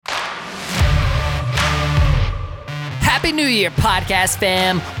Happy New Year, podcast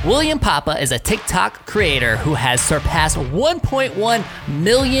fam. William Papa is a TikTok creator who has surpassed 1.1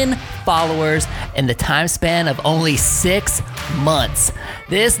 million followers in the time span of only 6 months.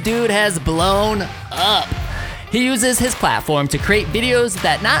 This dude has blown up. He uses his platform to create videos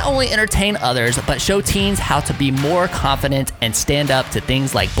that not only entertain others, but show teens how to be more confident and stand up to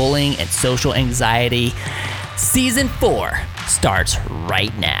things like bullying and social anxiety. Season 4 starts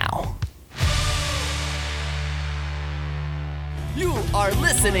right now. You are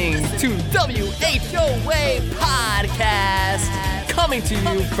listening to WHOA Podcast, coming to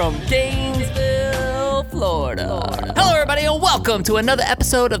you from Gainesville, Florida. Hello, everybody, and welcome to another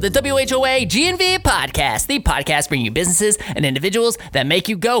episode of the WHOA GNV Podcast, the podcast bringing you businesses and individuals that make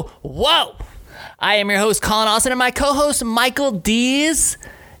you go, whoa! I am your host, Colin Austin, and my co-host, Michael Dees,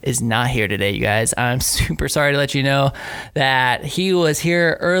 is not here today, you guys. I'm super sorry to let you know that he was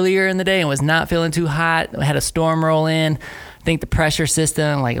here earlier in the day and was not feeling too hot. We had a storm roll in. I think the pressure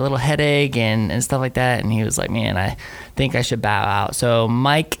system, like a little headache and stuff like that. And he was like, man, I think I should bow out. So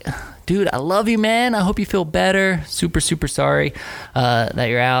Mike, dude, I love you, man. I hope you feel better. Super sorry that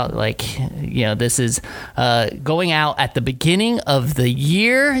you're out. Like, you know, this is going out at the beginning of the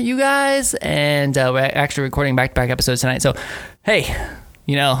year, you guys. And we're actually recording back-to-back episodes tonight. So, hey,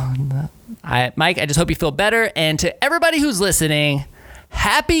 you know, Mike, I just hope you feel better. And to everybody who's listening,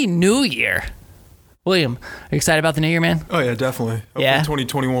 Happy New Year. William, are you excited about the new year, man? Oh, yeah, definitely. Hopefully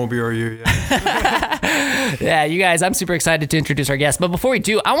 2021 will be our year, yeah. Yeah, you guys, I'm super excited to introduce our guest. But before we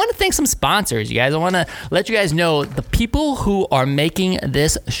do, I want to thank some sponsors, you guys. I want to let you guys know the people who are making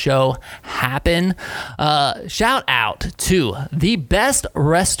this show happen. Shout out to The Best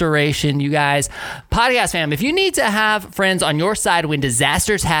Restoration, you guys. Podcast fam, if you need to have friends on your side when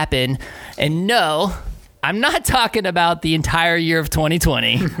disasters happen, and no, I'm not talking about the entire year of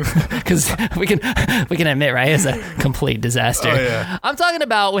 2020, because we can admit, right, it's a complete disaster. Oh, yeah. I'm talking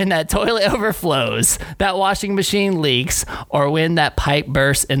about when that toilet overflows, that washing machine leaks, or when that pipe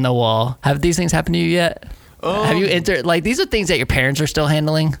bursts in the wall. Have these things happened to you yet? Have you entered, like, these are things that your parents are still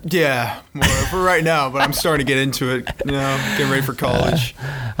handling? Yeah, more for right now, but I'm starting to get into it, you know, getting ready for college.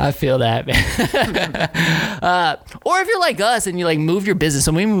 I feel that, man. Or if you're like us and you like move your business.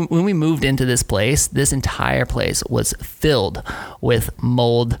 So when we moved into this place, this entire place was filled with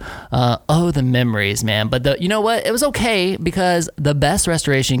mold. The memories, man. But you know what? It was okay because the Best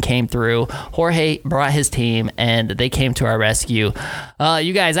Restoration came through. Jorge brought his team and they came to our rescue.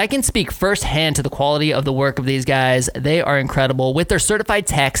 You guys, I can speak firsthand to the quality of the work of these guys. They are incredible with their certified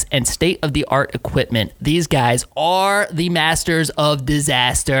techs and state-of-the-art equipment. These guys are the masters of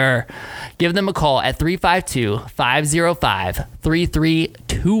disaster. Give them a call at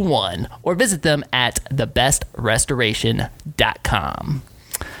 352-505-3321 or visit them at thebestrestoration.com.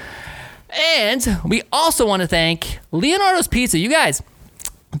 And we also want to thank Leonardo's Pizza. You guys,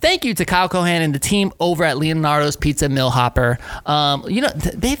 thank you to Kyle Cohan and the team over at Leonardo's Pizza Millhopper.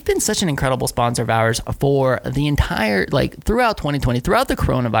 They've been such an incredible sponsor of ours for the entire, like, throughout 2020, throughout the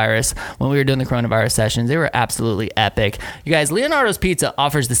coronavirus, when we were doing the coronavirus sessions. They were absolutely epic. You guys, Leonardo's Pizza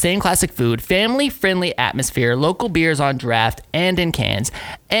offers the same classic food, family-friendly atmosphere, local beers on draft and in cans,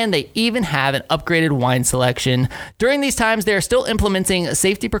 and they even have an upgraded wine selection. During these times, they are still implementing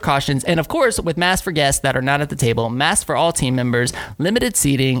safety precautions, and of course, with masks for guests that are not at the table, masks for all team members, limited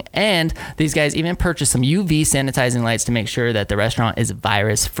seating, and these guys even purchased some UV sanitizing lights to make sure that the restaurant is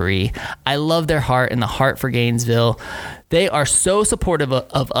virus-free. I love their heart and the heart for Gainesville. They are so supportive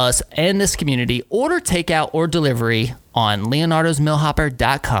of us and this community. Order takeout or delivery on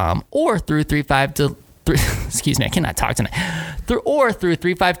leonardosmillhopper.com or through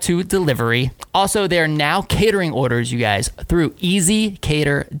 352 delivery. Also, they are now catering orders, you guys, through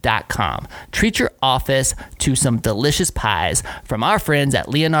easycater.com. Treat your office to some delicious pies from our friends at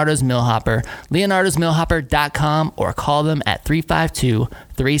Leonardo's Millhopper, leonardosmillhopper.com, or call them at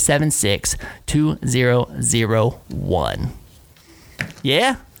 352-376-2001.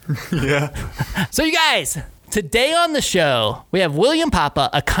 Yeah? Yeah. So you guys, today on the show, we have William Papa,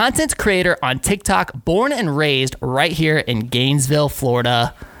 a content creator on TikTok, born and raised right here in Gainesville,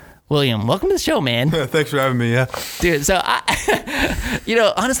 Florida. William, welcome to the show, man. Thanks for having me, yeah. Dude, so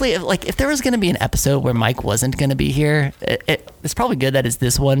honestly, if there was going to be an episode where Mike wasn't going to be here, it's probably good that it's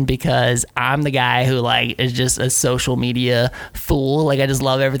this one because I'm the guy who, like, is just a social media fool. Like, I just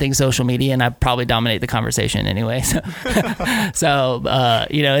love everything social media, and I probably dominate the conversation anyway. So,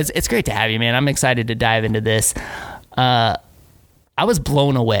 it's great to have you, man. I'm excited to dive into this. I was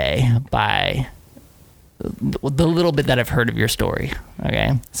blown away by the little bit that I've heard of your story.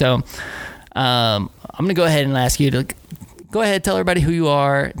 Okay. So, I'm going to go ahead and ask you to go ahead, tell everybody who you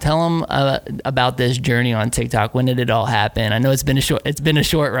are. Tell them about this journey on TikTok. When did it all happen? I know it's been a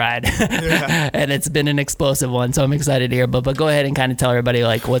short ride, and it's been an explosive one. So I'm excited to hear. But go ahead and kind of tell everybody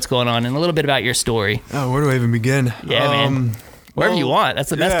like what's going on and a little bit about your story. Oh, where do I even begin? Yeah, man. Wherever you want. That's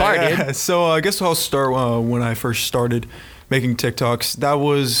the best part, dude. So I guess I'll start when I first started making TikToks. That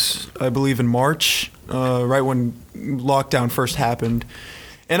was, I believe, in March, right when lockdown first happened.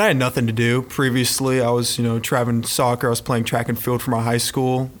 And I had nothing to do. Previously, I was, traveling soccer. I was playing track and field for my high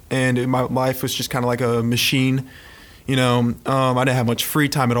school. And my life was just kind of like a machine. I didn't have much free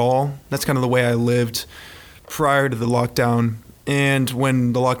time at all. That's kind of the way I lived prior to the lockdown. And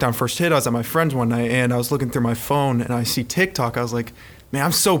when the lockdown first hit, I was at my friend's one night, and I was looking through my phone, and I see TikTok. I was like, man,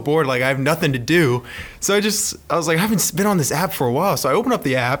 I'm so bored. Like, I have nothing to do. So I was like, I haven't been on this app for a while. So I opened up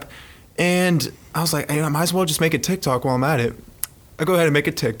the app, and I was like, hey, I might as well just make a TikTok while I'm at it. I go ahead and make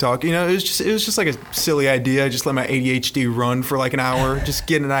a TikTok. It was just like a silly idea. I just let my ADHD run for like an hour, just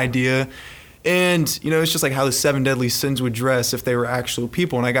get an idea. And, it's just like how the 7 Deadly Sins would dress if they were actual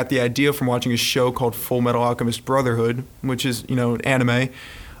people. And I got the idea from watching a show called Full Metal Alchemist Brotherhood, which is, anime.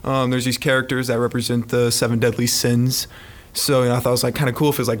 There's these characters that represent the 7 Deadly Sins. So, I thought it was like kind of cool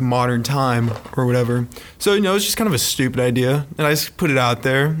if it was like modern time or whatever. So, it was just kind of a stupid idea. And I just put it out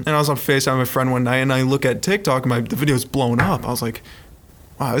there. And I was on FaceTime with my friend one night, and I look at TikTok, and the video's blown up. I was like,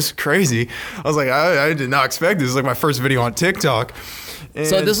 wow, this is crazy. I was like, I did not expect this. This is like my first video on TikTok. And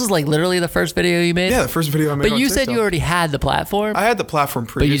so this was like literally the first video you made? Yeah, the first video I made on TikTok. But you said you already had the platform? I had the platform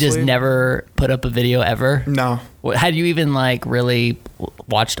previously. But you just never put up a video ever? No. Had you even like really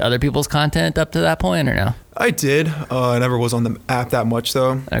watched other people's content up to that point or no? I did. I never was on the app that much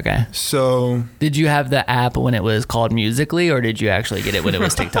though. Okay. So. Did you have the app when it was called Musical.ly, or did you actually get it when it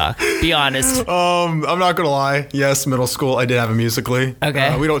was TikTok? Be honest. I'm not gonna lie. Yes, middle school I did have a Musical.ly.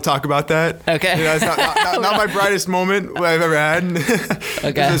 Okay. We don't talk about that. Okay. It's not my brightest moment I've ever had.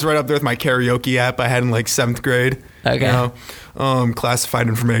 Okay. It's right up there with my karaoke app I had in like 7th grade. Okay. Classified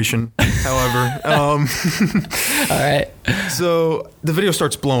information. However. All right. So the video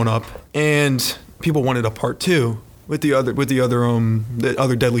starts blowing up, and people wanted a part 2 with the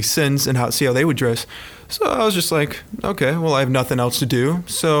other deadly sins and see how they would dress. So I was just like, okay, well, I have nothing else to do.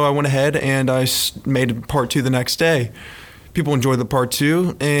 So I went ahead and I made part 2 the next day. People enjoyed the part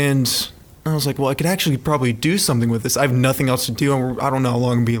 2, and I was like, well, I could actually probably do something with this. I have nothing else to do, and I don't know how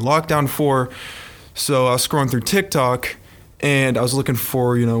long I'm being locked down for. So I was scrolling through TikTok, and I was looking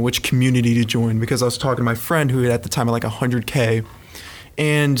for, which community to join, because I was talking to my friend who at the time had like 100K,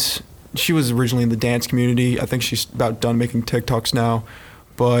 and she was originally in the dance community. I think she's about done making TikToks now,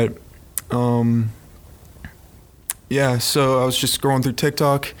 but yeah. So I was just scrolling through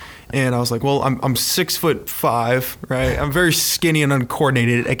TikTok, and I was like, well, I'm 6'5", right? I'm very skinny and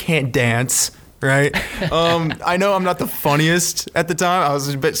uncoordinated. I can't dance, right? I know I'm not the funniest at the time. I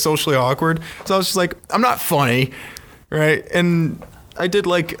was a bit socially awkward, so I was just like, I'm not funny, right? And I did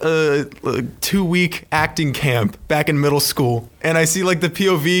like a 2-week acting camp back in middle school, and I see like the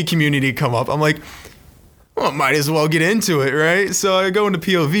POV community come up. I'm like, well, might as well get into it, right? So I go into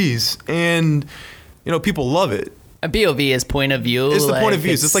POVs, and people love it. A POV is point of view. It's the point of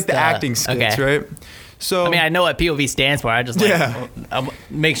views. It's like the acting skits, right? So I mean, I know what POV stands for. I just I'll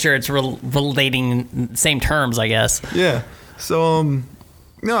make sure it's relating same terms, I guess. Yeah. So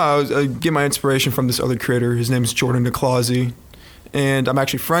I get my inspiration from this other creator. His name's Jordan DeClausie. And I'm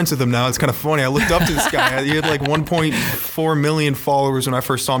actually friends with him now. It's kind of funny. I looked up to this guy. He had like 1.4 million followers when I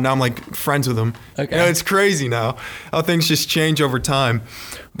first saw him. Now I'm like friends with him. Okay. It's crazy now how things just change over time.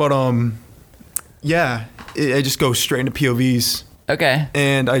 But I just go straight into POVs. Okay.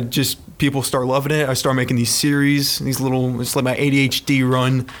 And people start loving it. I start making these series, just let my ADHD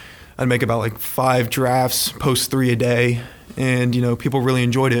run. I'd make about like 5 drafts, post 3 a day. And, people really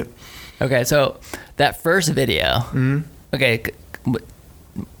enjoyed it. Okay. So that first video, Mm-hmm. Okay.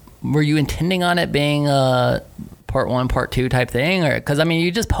 Were you intending on it being a part 1, part 2 type thing? Or, cause I mean,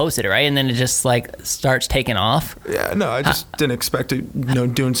 you just posted it, right? And then it just like starts taking off. Yeah, no, I just didn't expect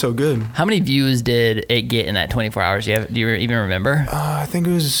it, doing so good. How many views did it get in that 24 hours? Do you even remember? I think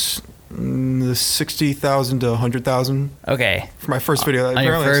it was the 60,000 to 100,000. Okay. For my first video. On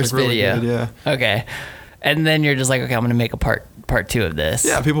your first really video. Good, yeah. Okay. And then you're just like, okay, I'm going to make a part 2 of this.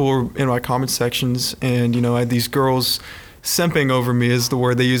 Yeah, people were in my comment sections, and, I had these girls simping over me is the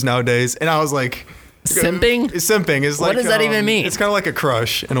word they use nowadays. And I was like... Simping? Simping is like... What does that even mean? It's kind of like a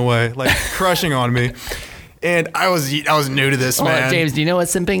crush in a way, like crushing on me. And I was new to this, Hold on, man. James, do you know what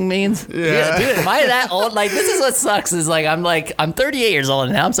simping means? Yeah. Dude, am I that old? Like, this is what sucks is like, I'm 38 years old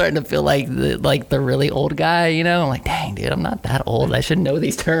and now I'm starting to feel like the really old guy, you know? I'm like, dang, dude, I'm not that old. I should know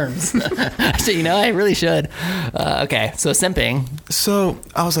these terms. Actually, you know, I really should. Okay, so simping. So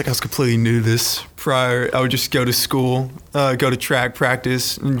I was completely new to this prior. I would just go to school, go to track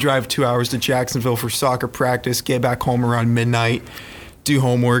practice, and drive 2 hours to Jacksonville for soccer practice, get back home around midnight, do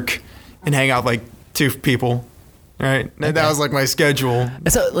homework, and hang out with like 2 people. Right? Okay. That was like my schedule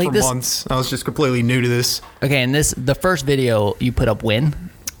so, like, for months. I was just completely new to this. Okay, and the first video you put up when?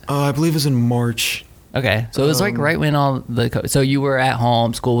 I believe it was in March. Okay, so it was like right when so you were at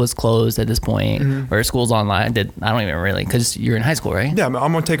home, school was closed at this point, or school's online. I don't even really, because you're in high school, right? Yeah,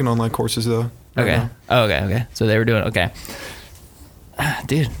 I'm taking online courses though. Okay. Oh, okay. So they were doing okay.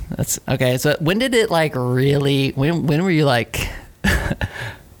 Dude, that's okay. So when did it like really? When were you like?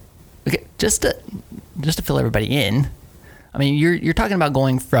 Okay, just to fill everybody in. I mean, you're talking about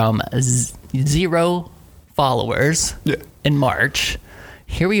going from 0 followers in March.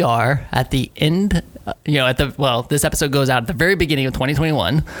 Here we are at the end. This episode goes out at the very beginning of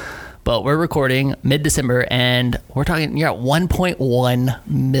 2021, but we're recording mid-December, and we're talking. You're at 1.1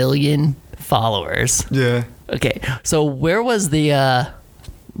 million followers. Yeah. Okay, so where was the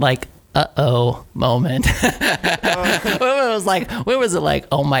moment? When was it like,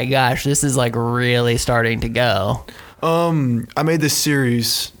 oh my gosh, this is like really starting to go? I made this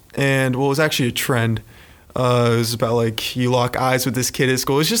series, and it was actually a trend. It was about like you lock eyes with this kid at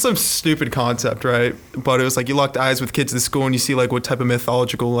school. It's just some stupid concept, right? But it was like you locked eyes with kids at school and you see like what type of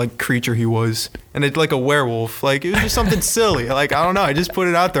mythological like creature he was, and it's like a werewolf. Like it was just something silly. Like I don't know. I just put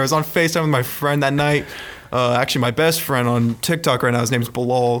it out there. I was on FaceTime with my friend that night. Actually, my best friend on TikTok right now. His name's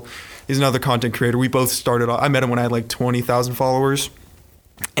Bilal. He's another content creator. We both started. I met him when I had like 20,000 followers,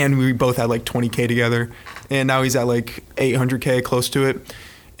 and we both had like 20K together. And now he's at like 800K, close to it.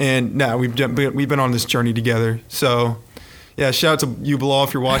 And now we've been on this journey together. So, yeah, shout out to you, Bilal,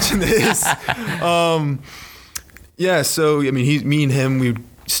 if you're watching this. Yeah, so I mean, me and him, we would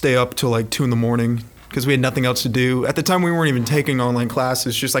stay up till like 2 a.m. because we had nothing else to do. At the time, we weren't even taking online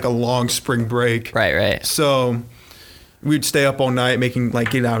classes, just like a long spring break. Right. So we'd stay up all night getting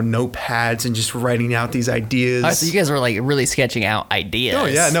out notepads and just writing out these ideas. Oh, so you guys were like really sketching out ideas. Oh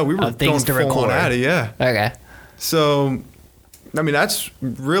yeah, no, we were things to going full record. on at it, yeah. Okay. So, I mean, that's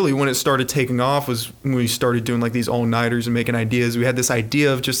really when it started taking off, was when we started doing like these all-nighters and making ideas. We had this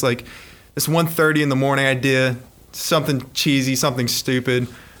idea of just like this 1:30 in the morning idea, something cheesy, something stupid,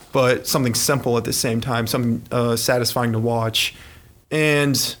 but something simple at the same time, something satisfying to watch.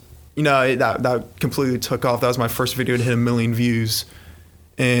 And you know, that completely took off. That was my first video to hit 1 million views.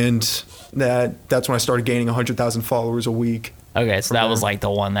 And that's when I started gaining 100,000 followers a week. Okay, so that was like the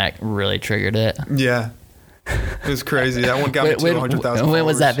one that really triggered it. Yeah. It was crazy. That one got me to 100,000 followers. When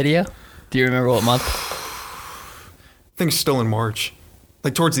was that video? Do you remember what month? I think it's still in March.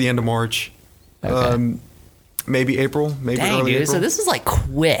 Like towards the end of March. Okay. Maybe April, maybe Dang, early dude, April. so this is like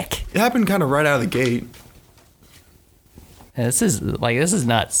quick. It happened kind of right out of the gate. Yeah, this is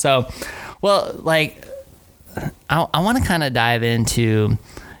nuts. So, well, like, I want to kind of dive into,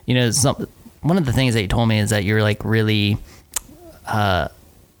 you know, one of the things that you told me is that you're like really, kind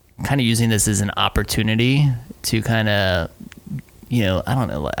of using this as an opportunity to kind of, you know, I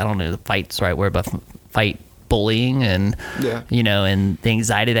don't know, the fight's the right word, but fight bullying and, you know, and the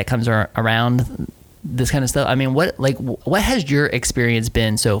anxiety that comes around this kind of stuff. I mean, what has your experience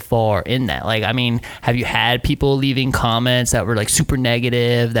been so far in that? Like, I mean, have you had people leaving comments that were like super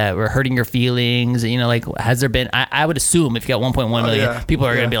negative, that were hurting your feelings? You know, like, has there been, I would assume if you got 1.1 million, people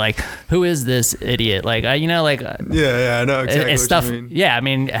are going to be like, who is this idiot? Like, you know, like, I know exactly and stuff. What you mean. Yeah, I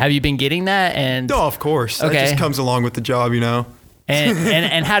mean, have you been getting that? And no, of course. Okay. That just comes along with the job, you know?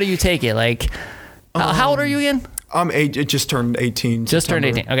 And how do you take it? Like, how old are you again? It just turned 18. Just turned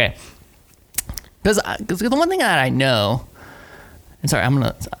 18. Okay. Because the one thing that I know, I'm sorry,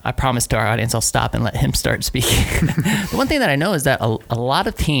 I promise to our audience I'll stop and let him start speaking. The one thing that I know is that a lot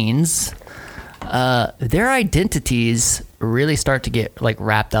of teens, their identities really start to get like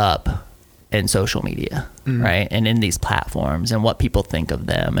wrapped up in social media, right? And in these platforms and what people think of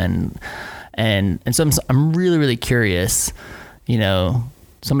them. And so I'm really, really curious, you know,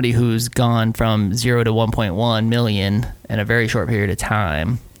 somebody who's gone from 0 to 1.1 million in a very short period of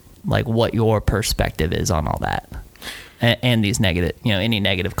time, like what your perspective is on all that and these negative, you know, any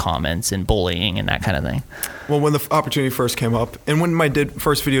negative comments and bullying and that kind of thing. Well, when the opportunity first came up and when my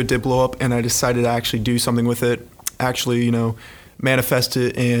first video did blow up and I decided to actually do something with it, actually, you know, manifest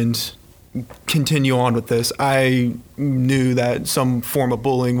it and continue on with this, I knew that some form of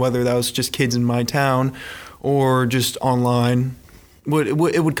bullying, whether that was just kids in my town or just online, it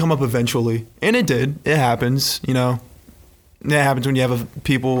would come up eventually. And it did. It happens, you know. It happens when you have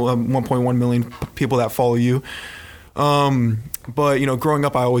 1.1 million people that follow you. But, you know, growing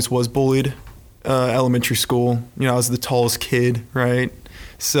up, I always was bullied. Elementary school, you know, I was the tallest kid, right?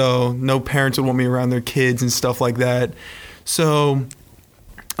 So no parents would want me around their kids and stuff like that. So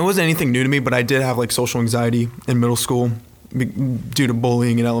it wasn't anything new to me, but I did have like social anxiety in middle school due to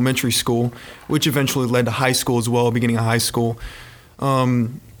bullying in elementary school, which eventually led to high school as well, beginning of high school.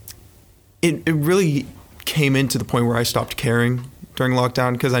 It really came into the point where I stopped caring during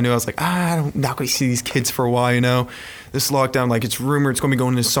lockdown because I knew I was like, I'm not going to see these kids for a while, you know. This lockdown, like it's rumored it's going to be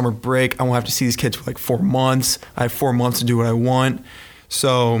going into summer break. I won't have to see these kids for like 4 months. I have 4 months to do what I want.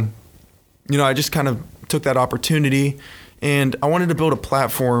 So, you know, I just kind of took that opportunity and I wanted to build a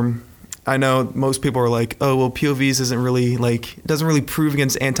platform. I know most people are like, oh, well, POVs isn't really like, it doesn't really prove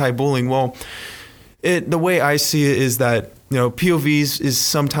against anti-bullying. Well, the way I see it is that, you know, POVs is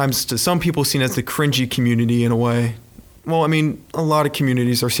sometimes to some people seen as the cringy community in a way. Well, I mean, a lot of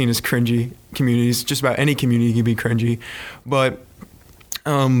communities are seen as cringy communities. Just about any community can be cringy. But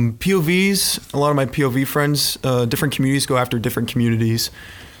POVs, a lot of my POV friends, different communities go after different communities.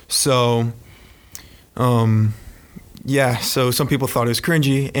 So, yeah, so some people thought it was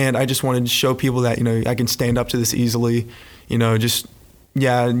cringy. And I just wanted to show people that, you know, I can stand up to this easily. You know, just,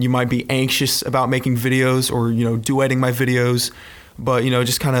 yeah, you might be anxious about making videos or, you know, duetting my videos. But, you know,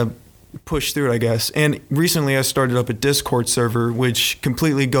 just kind of push through it, I guess. And recently I started up a Discord server, which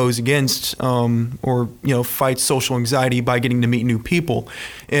completely goes against or, you know, fights social anxiety by getting to meet new people.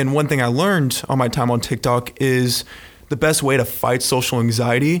 And one thing I learned on my time on TikTok is the best way to fight social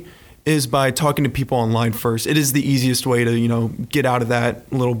anxiety is by talking to people online first. It is the easiest way to, you know, get out of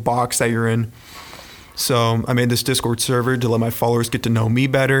that little box that you're in. So I made this Discord server to let my followers get to know me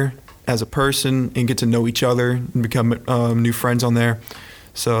better as a person and get to know each other and become new friends on there.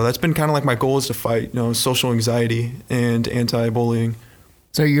 So that's been kind of like my goal is to fight, you know, social anxiety and anti-bullying.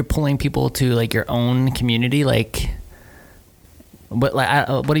 So you're pulling people to like your own community, like, what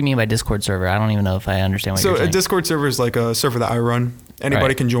do you mean by Discord server? I don't even know if I understand what you're saying. So a Discord server is like a server that I run.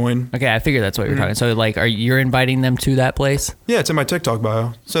 Anybody can join. Okay, I figured that's what you're talking. So like, you're inviting them to that place? Yeah, it's in my TikTok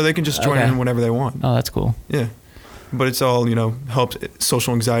bio, so they can just join in whenever they want. Oh, that's cool. Yeah, but it's all, you know, helps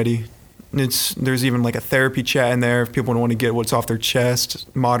social anxiety. There's even like a therapy chat in there if people want to get what's off their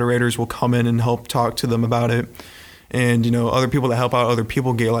chest. Moderators will come in and help talk to them about it, and you know, other people that help out other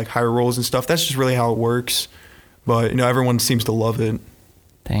people get like higher roles and stuff. That's just really how it works. But you know, everyone seems to love it.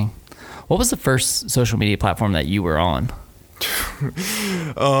 Dang, what was the first social media platform that you were on?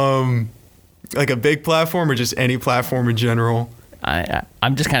 Like a big platform or just any platform in general?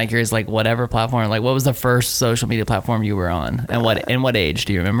 I'm just kind of curious, like whatever platform. Like, what was the first social media platform you were on, and what age?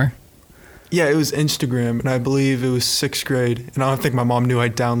 Do you remember? Yeah, it was Instagram, and I believe it was 6th grade, and I don't think my mom knew I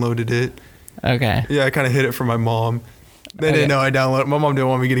downloaded it. Okay. Yeah, I kind of hid it from my mom. They didn't know I downloaded it. My mom didn't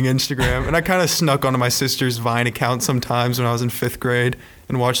want me getting Instagram, and I kind of snuck onto my sister's Vine account sometimes when I was in 5th grade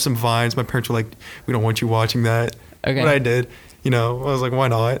and watched some Vines. My parents were like, we don't want you watching that. Okay. But I did. You know, I was like, why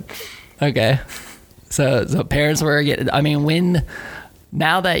not? Okay. So parents were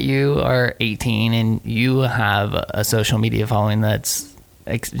now that you are 18 and you have a social media following that's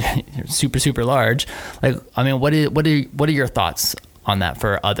super, super large, like, I mean, what are your thoughts on that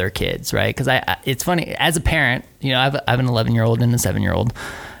for other kids, right? Because it's funny, as a parent, you know, I have an 11-year-old and a 7-year-old,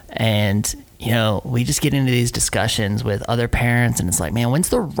 and you know, we just get into these discussions with other parents, and it's like, man, when's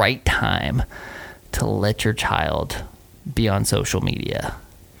the right time to let your child be on social media?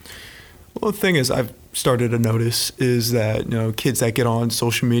 Well, the thing is, I've started to notice is that, you know, kids that get on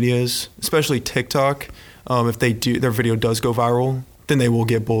social medias, especially TikTok, if their video does go viral, then they will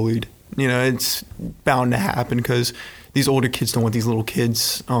get bullied. You know, it's bound to happen because these older kids don't want these little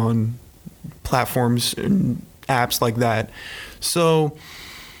kids on platforms and apps like that. So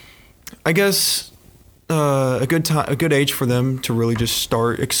I guess a good age for them to really just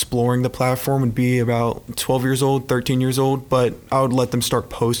start exploring the platform would be about 12 years old, 13 years old, but I would let them start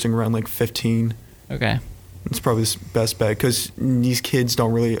posting around like 15. Okay. It's probably the best bet because these kids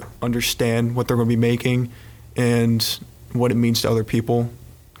don't really understand what they're going to be making and what it means to other people,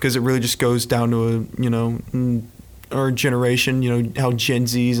 because it really just goes down to our generation, you know, how Gen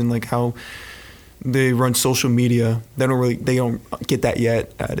Zs and like how they run social media. They don't get that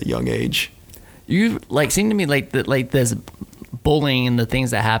yet at a young age. You seem to me like this bullying and the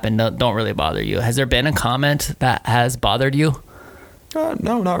things that happen don't really bother you. Has there been a comment that has bothered you?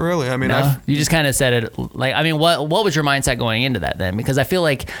 No, not really. I mean, no? You just kind of said it. Like, I mean, what was your mindset going into that then? Because I feel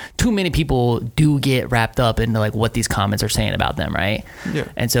like too many people do get wrapped up into like what these comments are saying about them, right? Yeah.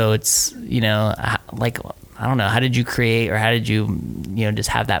 And so it's, you know, like, I don't know, how did you create, or how did you, just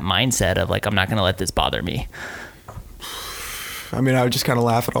have that mindset of like, I'm not going to let this bother me? I mean, I would just kind of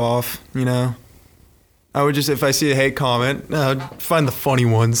laugh it off, I would just, if I see a hate comment, I'd find the funny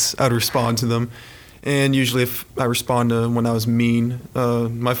ones. I'd respond to them. And usually if I respond to when I was mean,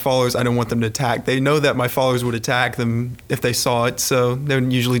 my followers, I don't want them to attack. They know that my followers would attack them if they saw it, so they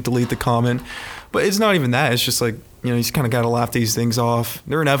would usually delete the comment. But it's not even that. It's just like, you just kind of got to laugh these things off.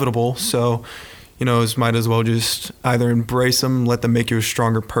 They're inevitable, so, might as well just either embrace them, let them make you a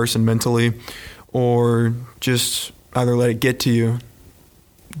stronger person mentally, or just either let it get to you.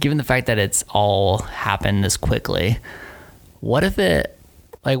 Given the fact that it's all happened this quickly, what if it,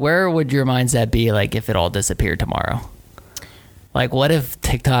 like, where would your mindset be, like, if it all disappeared tomorrow? Like, what if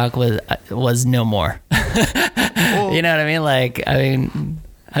TikTok was no more? Well, you know what I mean? Like,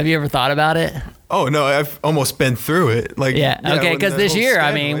 have you ever thought about it? Oh, no, I've almost been through it. Like, okay, because this year,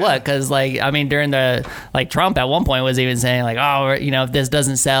 what? Because, during the, Trump at one point was even saying, like, oh, if this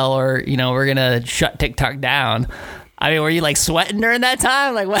doesn't sell, or, we're going to shut TikTok down. I mean, were you like sweating during that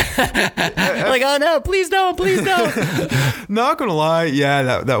time? Like, what? Like, oh no, please don't. Not gonna lie,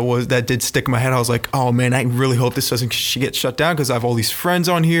 yeah, that did stick in my head. I was like, oh man, I really hope this doesn't get shut down, because I have all these friends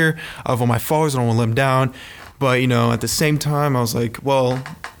on here, I have all my followers, I don't want to let them down. But at the same time, I was like, well,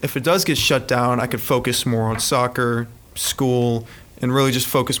 if it does get shut down, I could focus more on soccer, school, and really just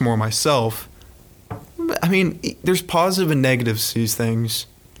focus more on myself. I mean, there's positive and negatives to these things,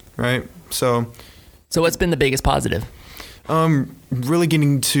 right? So what's been the biggest positive? Really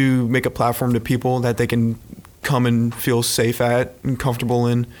getting to make a platform to people that they can come and feel safe at and comfortable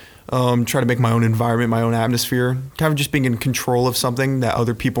in. Try to make my own environment, my own atmosphere. Kind of just being in control of something that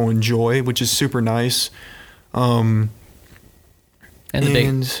other people enjoy, which is super nice. And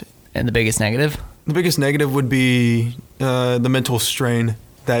the biggest negative? The biggest negative would be the mental strain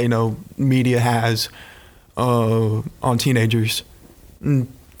that media has on teenagers.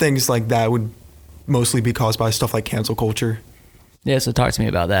 And things like that would mostly be caused by stuff like cancel culture. Yeah, so talk to me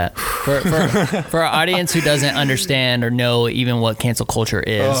about that. For our audience who doesn't understand or know even what cancel culture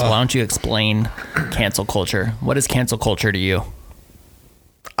is, why don't you explain cancel culture? What is cancel culture to you?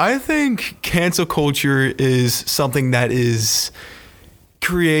 I think cancel culture is something that is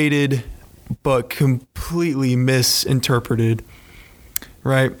created but completely misinterpreted,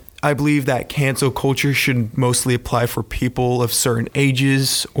 right? I believe that cancel culture should mostly apply for people of certain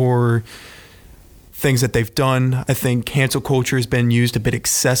ages or things that they've done. I think cancel culture has been used a bit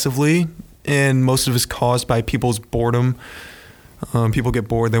excessively, and most of it is caused by people's boredom. People get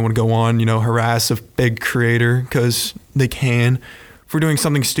bored, they want to go on, harass a big creator because they can for doing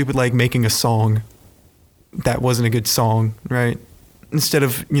something stupid like making a song that wasn't a good song, right? Instead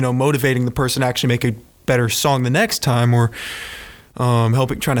of, motivating the person to actually make a better song the next time, or trying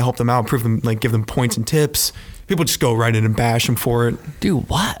to help them out, improve them, like give them points and tips. People just go right in and bash them for it. Dude,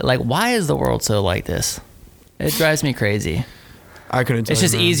 what? Like, why is the world so like this? It drives me crazy. I couldn't tell you. It's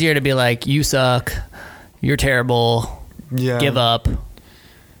just easier to be like, you suck, you're terrible, give up.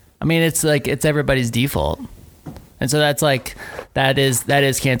 I mean, it's like, it's everybody's default. And so that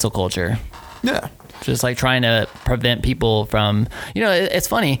is cancel culture. Yeah. Just like trying to prevent people from, it's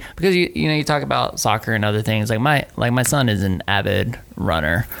funny because you talk about soccer and other things. Like my son is an avid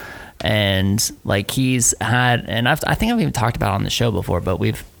runner, and like he's had, and I think I've even talked about it on the show before, but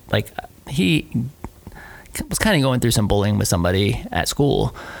he was kind of going through some bullying with somebody at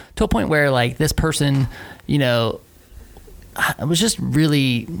school to a point where like this person, was just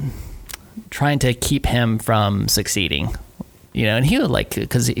really trying to keep him from succeeding. And he would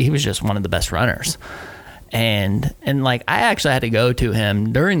because he was just one of the best runners. And like, I actually had to go to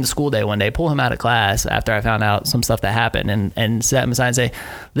him during the school day one day, pull him out of class after I found out some stuff that happened, and set him aside and say,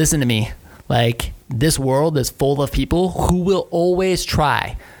 listen to me, like, this world is full of people who will always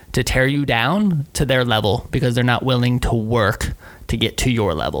try to tear you down to their level because they're not willing to work to get to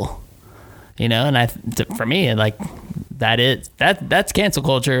your level. And for me, like, that's cancel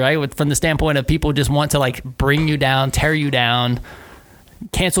culture, right? From the standpoint of people just want to like bring you down, tear you down,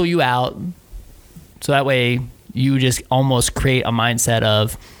 cancel you out. So that way you just almost create a mindset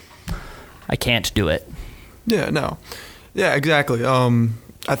of, I can't do it. Yeah, no. Yeah, exactly.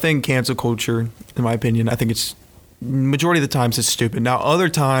 I think cancel culture, in my opinion, I think it's majority of the times it's stupid. Now, other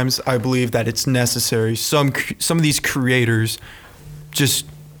times I believe that it's necessary. Some of these creators just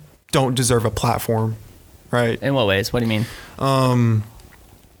don't deserve a platform. Right. In what ways? What do you mean?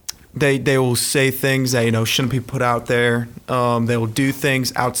 They will say things that shouldn't be put out there. They will do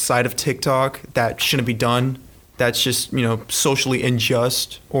things outside of TikTok that shouldn't be done. That's just socially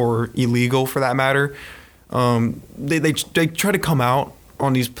unjust or illegal for that matter. They try to come out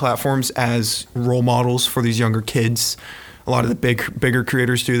on these platforms as role models for these younger kids. A lot of the bigger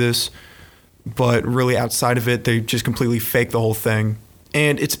creators do this, but really outside of it, they just completely fake the whole thing.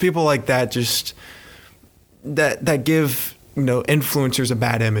 And it's people like that just that give, influencers a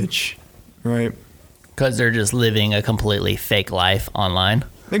bad image, right? Because they're just living a completely fake life online.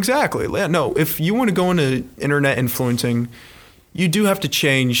 Exactly. No, if you want to go into internet influencing, you do have to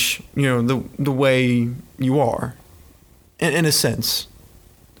change, the way you are, in a sense.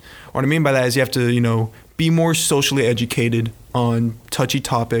 What I mean by that is you have to, be more socially educated on touchy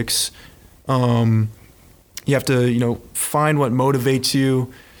topics. You have to, find what motivates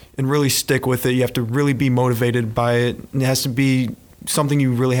you and really stick with it. You have to really be motivated by it. And it has to be something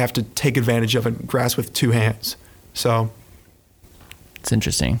you really have to take advantage of and grasp with two hands. So it's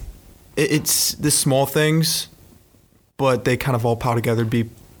interesting. It's the small things, but they kind of all pile together to be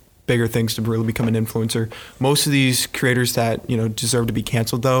bigger things to really become an influencer. Most of these creators that, deserve to be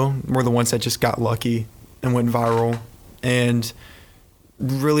canceled, though, were the ones that just got lucky and went viral and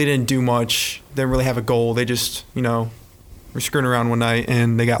really didn't do much. They didn't really have a goal. They just, were screwing around one night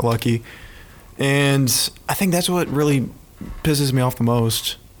and they got lucky. And I think that's what really pisses me off the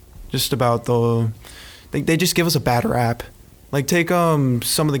most, just about they just give us a bad rap. Like, take some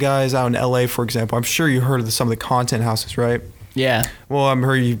of the guys out in LA, for example. I'm sure you heard of some of the content houses, right? Yeah. Well, I'm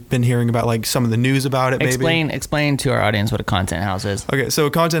sure you've been hearing about like some of the news about it. Maybe explain to our audience what a content house is. Okay, so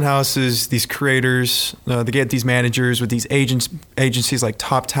a content house is these creators. They get these managers with these agencies like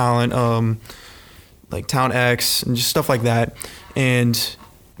Top Talent, like Town X, and just stuff like that. And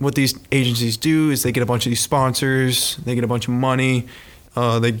what these agencies do is they get a bunch of these sponsors. They get a bunch of money.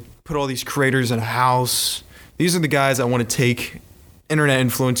 They put all these creators in a house. These are the guys that want to take internet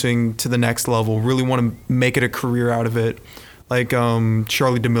influencing to the next level, really want to make it a career out of it. Like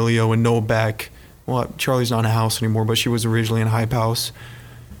Charli D'Amelio and Noah Beck. Well, Charli's not in a house anymore, but she was originally in Hype House.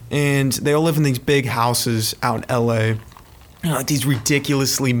 And they all live in these big houses out in LA. Like these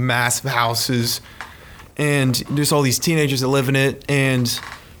ridiculously massive houses. And there's all these teenagers that live in it. And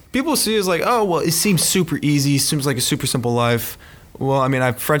people see it as like, oh, well, it seems super easy. Seems like a super simple life. Well, I mean,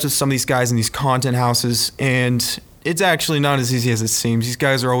 I'm friends with some of these guys in these content houses, and it's actually not as easy as it seems. These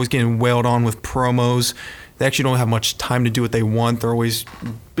guys are always getting wailed on with promos. They actually don't have much time to do what they want. They're always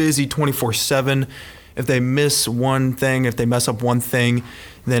busy 24/7. If they miss one thing, if they mess up one thing,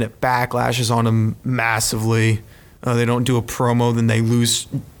 then it backlashes on them massively. They don't do a promo, then they lose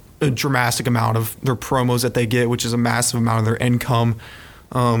a dramatic amount of their promos that they get, which is a massive amount of their income.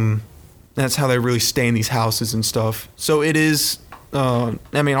 That's how they really stay in these houses and stuff. So it is... on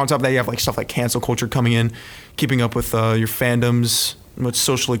top of that, you have like stuff like cancel culture coming in, keeping up with your fandoms, what's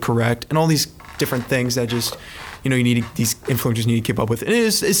socially correct, and all these different things that just, these influencers need to keep up with.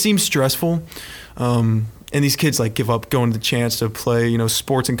 It seems stressful, and these kids like give up going to the chance to play,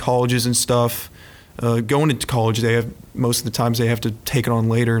 sports in colleges and stuff. Going into college, most of the times they have to take it on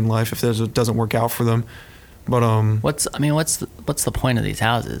later in life if it doesn't work out for them. But what's the point of these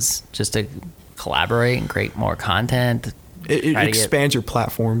houses? Just to collaborate and create more content. It expands your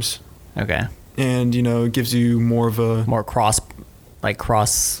platforms. Okay. And, it gives you more of a... More cross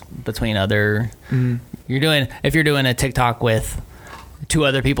between other... Mm-hmm. If you're doing a TikTok with 2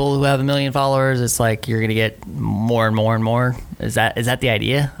 other people who have 1 million followers, it's like you're going to get more and more and more. Is that the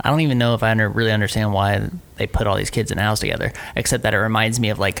idea? I don't even know if I really understand why they put all these kids in a house together, except that it reminds me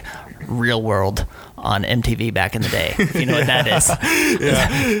of like Real World on MTV back in the day. If you know what that is.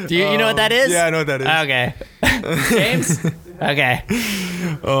 Yeah. Do you know what that is? Yeah, I know what that is. Okay. James? Okay.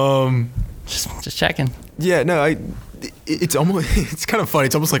 Just checking. Yeah, no, it's kind of funny.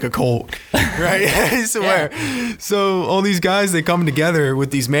 It's almost like a cult, right? I swear. Yeah. So all these guys, they come together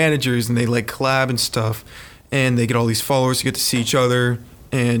with these managers and they like collab and stuff, and they get all these followers to get to see each other.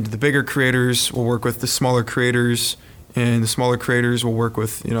 And the bigger creators will work with the smaller creators, and the smaller creators will work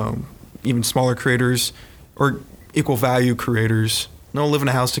with, even smaller creators or equal value creators. They'll live in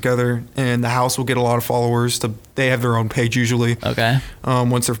a house together, and the house will get a lot of followers. They have their own page usually. Okay.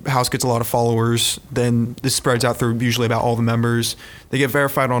 Once their house gets a lot of followers, then this spreads out through usually about all the members. They get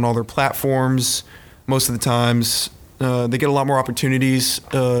verified on all their platforms most of the times. They get a lot more opportunities.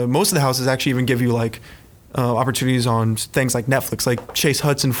 Most of the houses actually even give you like opportunities on things like Netflix, like Chase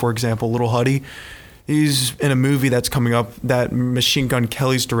Hudson, for example, Little Huddy. He's in a movie that's coming up that Machine Gun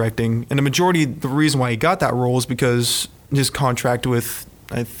Kelly's directing. And the reason why he got that role is because his contract with,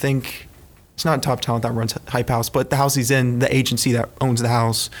 I think, it's not Top Talent that runs Hype House, but the house he's in, the agency that owns the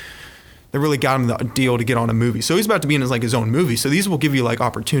house, they really got him the deal to get on a movie. So he's about to be in his own movie. So these will give you like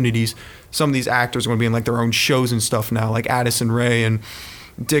opportunities. Some of these actors are going to be in like their own shows and stuff now, like Addison Rae and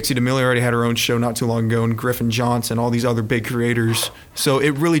Dixie D'Amelio already had her own show not too long ago, and Griffin Johnson, all these other big creators. So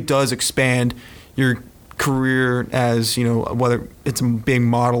it really does expand your career as, whether it's being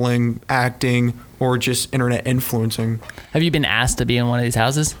modeling, acting, or just internet influencing. Have you been asked to be in one of these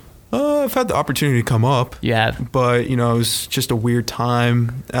houses? I've had the opportunity to come up. You have? But, it was just a weird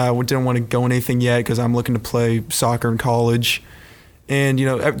time. I didn't want to go in anything yet because I'm looking to play soccer in college. And,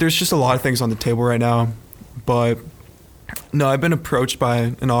 there's just a lot of things on the table right now. But, no, I've been approached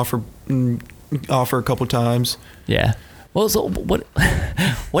by an offer a couple times. Yeah. Well, so what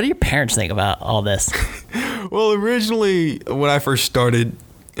do your parents think about all this? Well, originally, when I first started,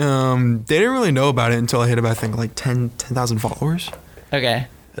 they didn't really know about it until I hit about, I think, like 10,000 followers. Okay.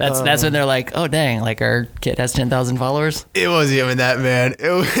 That's when they're like, oh, dang, like our kid has 10,000 followers? It wasn't even that, man.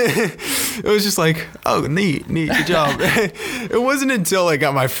 It was just like, oh, neat, good job. It wasn't until I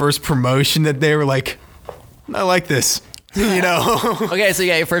got my first promotion that they were like, I like this, Okay, so you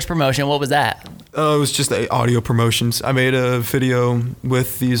got your first promotion. What was that? It was just the audio promotions. I made a video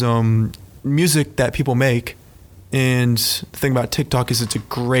with these music that people make. And the thing about TikTok is it's a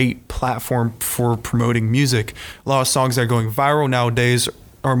great platform for promoting music. A lot of songs that are going viral nowadays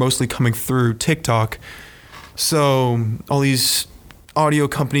are mostly coming through TikTok. So all these audio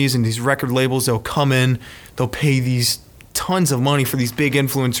companies and these record labels, they'll come in, they'll pay these tons of money for these big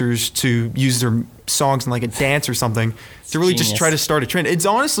influencers to use their songs in like a dance or something to really just try to start a trend. It's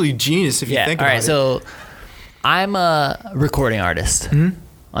honestly genius if you think about it. All right, so I'm a recording artist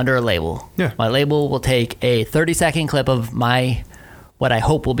under a label. Yeah. My label will take a 30-second clip of what I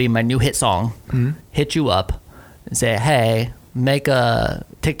hope will be my new hit song, hit you up and say, hey, make a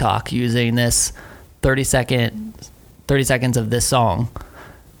TikTok using this 30 seconds of this song,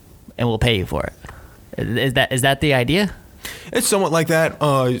 and we'll pay you for it. Is that the idea? It's somewhat like that.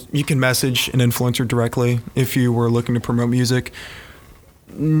 You can message an influencer directly if you were looking to promote music,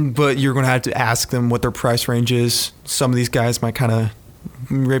 but you're going to have to ask them what their price range is. Some of these guys might kind of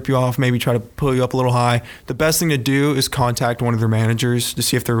rip you off, maybe try to pull you up a little high. The best thing to do is contact one of their managers to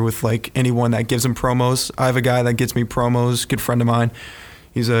see if they're with like anyone that gives them promos. I have a guy that gets me promos, good friend of mine.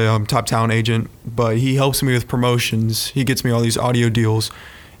 He's a top talent agent, but he helps me with promotions. He gets me all these audio deals,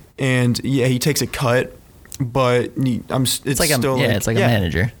 and yeah, he takes a cut. But it's like a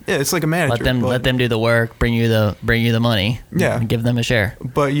manager. Yeah, it's like a manager. Let them do the work, bring you the money. Yeah, and give them a share.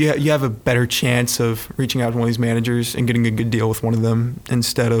 But you have a better chance of reaching out to one of these managers and getting a good deal with one of them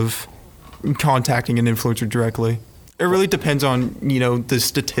instead of contacting an influencer directly. It really depends on the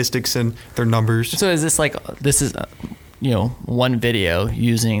statistics and their numbers. So is this is one video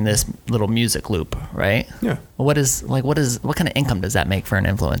using this little music loop, right? Yeah. What kind of income does that make for an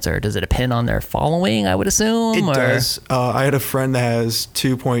influencer? Does it depend on their following, I would assume? It does. I had a friend that has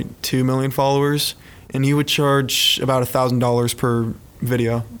 2.2 million followers, and he would charge about $1,000 per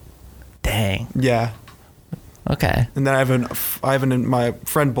video. Dang. Yeah. Okay. And then I have my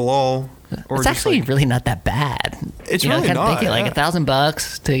friend Bilal. It's actually really not that bad. It's really not. Thinking like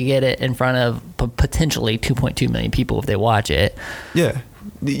 $1,000 to get it in front of potentially 2.2 million people if they watch it. Yeah.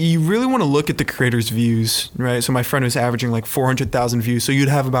 You really want to look at the creator's views, right? So my friend was averaging like 400,000 views. So you'd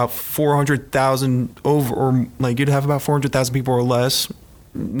have about 400,000 you'd have about 400,000 people or less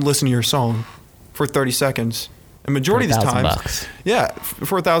listen to your song for 30 seconds. And majority of these times, yeah,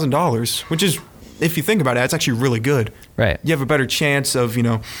 for $1,000, which is, if you think about it, it's actually really good. Right. You have a better chance of,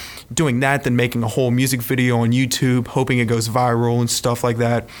 doing that than making a whole music video on YouTube, hoping it goes viral and stuff like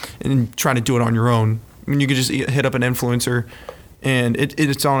that, and trying to do it on your own. I mean, you could just hit up an influencer, and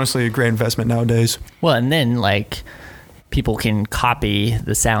it's honestly a great investment nowadays. Well, and then people can copy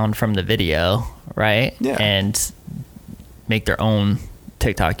the sound from the video, right? Yeah. And make their own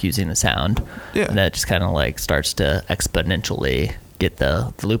TikTok using the sound. Yeah. And that just kind of starts to exponentially get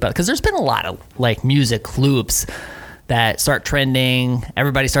the loop out. Because there's been a lot of music loops that start trending,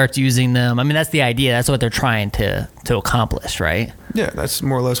 everybody starts using them. I mean, that's the idea. That's what they're trying to accomplish, right? Yeah, that's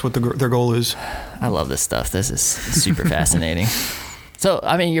more or less what their goal is. I love this stuff. This is super fascinating. So,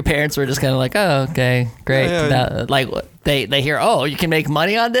 I mean, your parents were just kind of like, oh, okay, great. Yeah. They hear, oh, you can make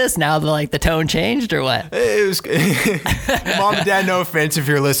money on this? Now the tone changed or what? It was Mom and Dad, no offense if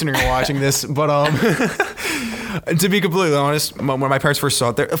you're listening or watching this, but to be completely honest, when my parents first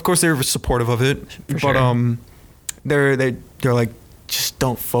saw it, of course they were supportive of it. For sure. They're like, just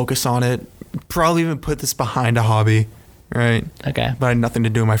don't focus on it. Probably even put this behind a hobby, right? Okay. But I had nothing to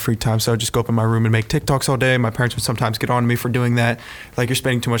do in my free time, so I'd just go up in my room and make TikToks all day. My parents would sometimes get on to me for doing that. Like, you're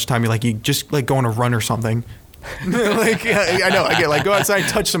spending too much time. You just go on a run or something. I know. I get go outside and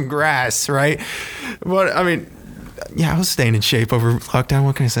touch some grass, right? But I mean, yeah, I was staying in shape over lockdown.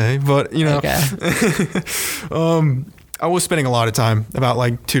 What can I say? But Okay. I was spending a lot of time, about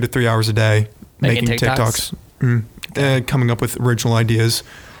like 2 to 3 hours a day, Making making TikToks? coming up with original ideas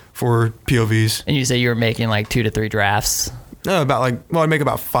for POVs. And you say you were making like 2 to 3 drafts. I make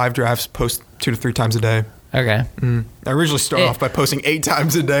about 5 drafts, post 2 to 3 times a day. Okay. I originally started off by posting 8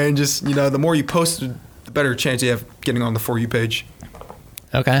 times a day, and just, the more you post, the better chance you have getting on the For You page.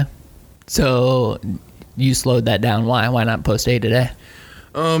 Okay. So you slowed that down. Why? Why not post 8 a day?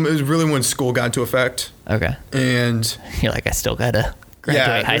 It was really when school got into effect. Okay. And You're like, I still gotta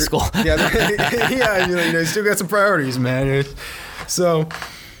graduate high school. You still got some priorities, man. So,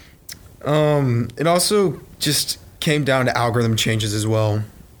 it also just came down to algorithm changes as well.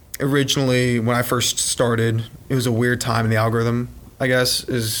 Originally, when I first started, it was a weird time in the algorithm, I guess,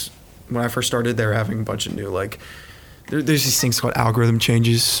 is when I first started, they were having a bunch of new, there's these things called algorithm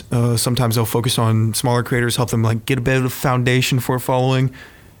changes. Sometimes they'll focus on smaller creators, help them get a bit of a foundation for following,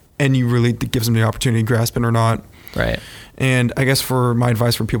 and it gives them the opportunity to grasp it or not. Right. And I guess for my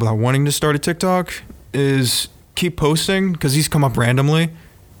advice for people that are wanting to start a TikTok is keep posting, because these come up randomly.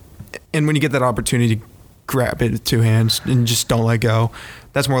 And when you get that opportunity, grab it with 2 hands and just don't let go.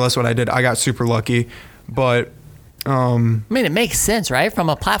 That's more or less what I did. I got super lucky, but I mean, it makes sense, right? From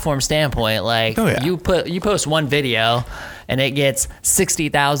a platform standpoint, you post one video and it gets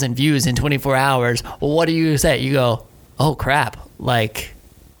 60,000 views in 24 hours. Well, what do you say? You go, oh crap.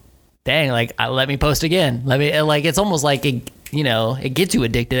 Dang, let me post again. It's almost like it gets you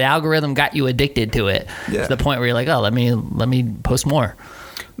addicted. The algorithm got you addicted to it to the point where you're like, oh, let me post more.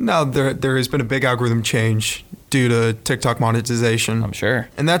 Now, there has been a big algorithm change due to TikTok monetization. I'm sure.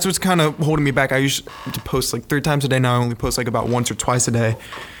 And that's what's kind of holding me back. I used to post 3 times a day. Now I only post about once or twice a day.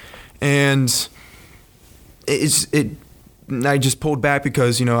 And I just pulled back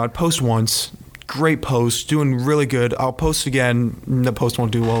because, I'd post once, great post, doing really good. I'll post again, and the post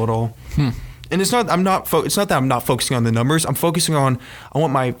won't do well at all. And it's not that I'm not focusing on the numbers. I'm focusing on, I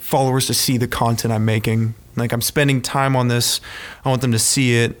want my followers to see the content I'm making. I'm spending time on this. I want them to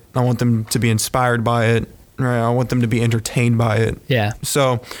see it. I want them to be inspired by it. Right? I want them to be entertained by it. Yeah.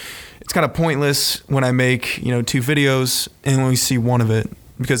 So it's kind of pointless when I make, 2 videos and only see one of it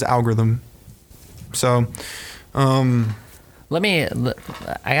because of algorithm. So, I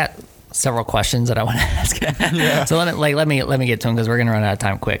got several questions that I want to ask. Yeah. So let me get to them because we're gonna run out of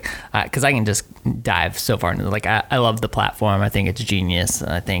time quick. Because I can just dive so far into I love the platform. I think it's genius.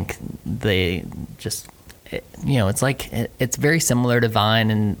 I think they just it's very similar to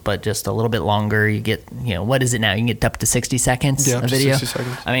Vine but just a little bit longer. You get what is it now? You can get up to 60 seconds a video. 60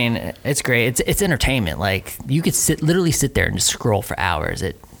 seconds. I mean, it's great. It's entertainment. You could literally sit there and just scroll for hours.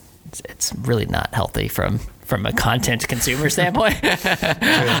 It's really not healthy from a content consumer standpoint.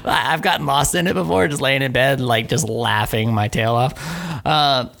 I've gotten lost in it before, just laying in bed, just laughing my tail off.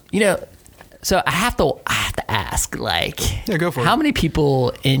 So I have to ask, go for it. How many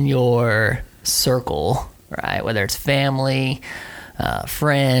people in your circle, right, whether it's family,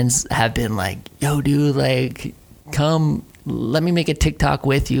 friends, have been yo, dude, come, let me make a TikTok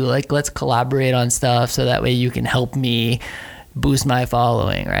with you. Let's collaborate on stuff so that way you can help me boost my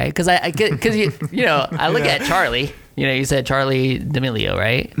following, right? Because I look at Charlie. You said Charlie D'Amelio,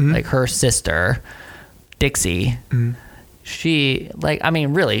 right? Mm-hmm. Her sister, Dixie. Mm-hmm. She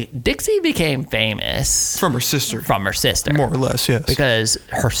really, Dixie became famous from her sister. More or less, yes. Because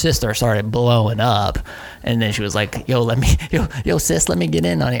her sister started blowing up, and then she was like, "Yo, sis, let me get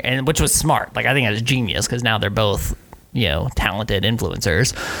in on it," and which was smart. I think it was genius because now they're both talented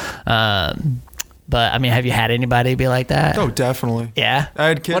influencers. But have you had anybody be like that? Oh, definitely. Yeah. I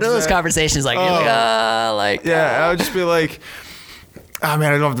had kids. What are those conversations like? Yeah, I would just be like, oh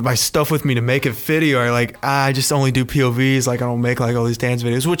man, I don't have my stuff with me to make a video. Or I just only do POVs. I don't make all these dance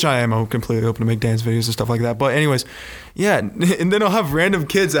videos, which I am. I'm completely open to make dance videos and stuff like that. But anyways, yeah. And then I'll have random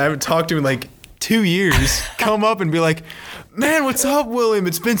kids I haven't talked to in 2 years come up and be like, man, what's up, William?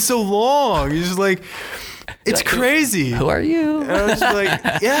 It's been so long. He's just it's crazy. Who are you? And I was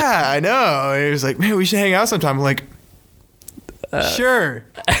just yeah, I know. And he was like, man, we should hang out sometime. I'm like, sure.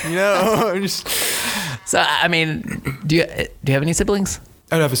 Just. So, do you have any siblings?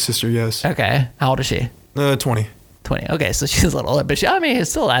 I'd have a sister, yes. Okay. How old is she? 20. 20. Okay, so she's a little older, but she,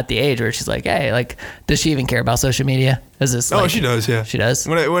 it's still at the age where she's like, hey, does she even care about social media? Is this? Oh, she does. Yeah, she does.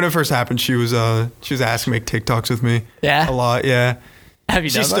 When it first happened, she was asking to make TikToks with me. Yeah, a lot. Yeah. Have you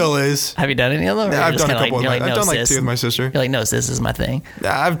done She still is. Have you done any of them? Yeah, I've done a couple of them. I've done 2 with my sister. You're like, no, sis is my thing.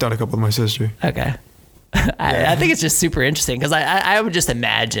 Yeah, I've done a couple with my sister. Okay. I think it's just super interesting because I would just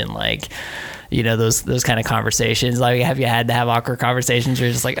imagine you know, those kind of conversations? Like, have you had to have awkward conversations where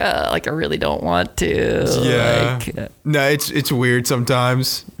you're just like, like I really don't want to? Yeah. Like, No, it's weird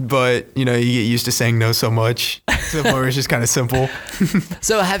sometimes, but you know, you get used to saying no so much. So it's just kind of simple.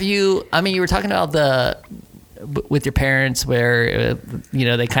 so have you? I mean, you were talking about with your parents, where you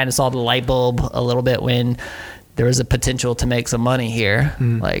know they kind of saw the light bulb a little bit when there was a potential to make some money here.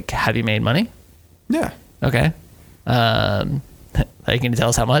 Like, have you made money? Yeah. Okay. Can you tell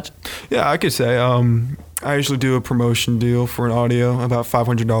us how much? Yeah, I could say. I usually do a promotion deal for an audio, about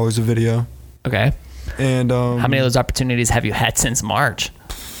 $500 a video. Okay. And how many of those opportunities have you had since March?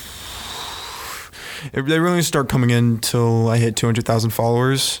 They really start coming in till I hit 200,000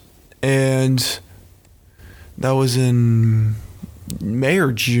 followers, and that was in May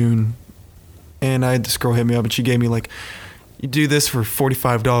or June. And I had this girl hit me up, and she gave me like, "You do this for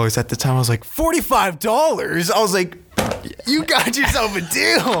 $45." At the time, I was like, $45? I was like, you got yourself a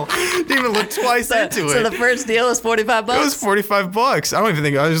deal. Didn't even look twice into it. So the first deal was $45? It was $45. I don't even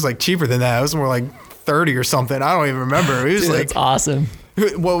think I was just like cheaper than that. It was more like 30 or something. I don't even remember. It was Dude, like, that's awesome.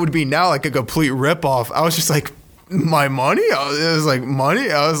 What would be now like a complete ripoff. I was just like, my money? It was like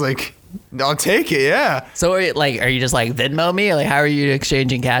money? I was like, I'll take it, yeah. So are you just like Venmo me? Or like, how are you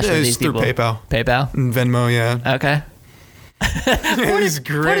exchanging cash with these through people? PayPal. PayPal? And Venmo, yeah. Okay. It was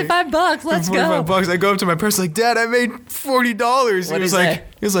great. $45, let's go. $45. I go up to my parents like, "Dad, I made $40." What'd he say?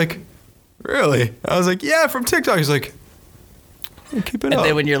 He was like, "Really?" I was like, "Yeah, from TikTok." He's like, "Yeah, keep it And up."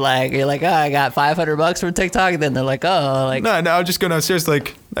 then when you're like, oh, I got $500 from TikTok, and then they're like, oh, like, No, I'll just go downstairs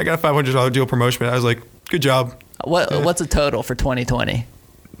like, I got a $500 deal promotion. I was like, "Good job." what's a total for 2020?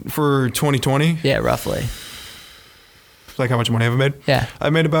 For 2020, Yeah, roughly. like how much money have I made? Yeah. I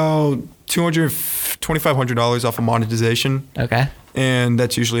made about $2,500 off of monetization, Okay. and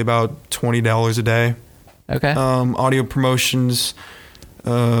that's usually about $20 a day. Okay. Audio promotions,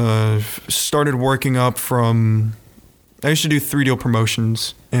 started working up from, I used to do 3 deal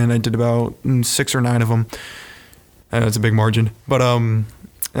promotions, and I did about 6 or 9 of them. That's a big margin, but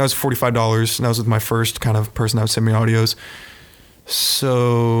that was $45, and that was with my first kind of person that would send me audios.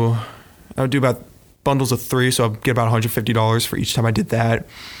 So I would do about bundles of 3, so I'd get about $150 for each time I did that.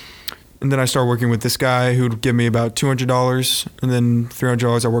 And then I started working with this guy who would give me about $200, and then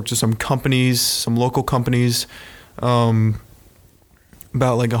 $300 I worked with some companies, some local companies, about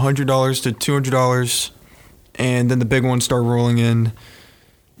like $100 to $200, and then the big ones start rolling in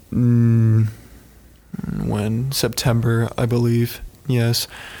when September, I believe. Yes.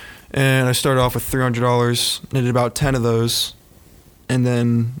 And I started off with $300. I did about 10 of those, and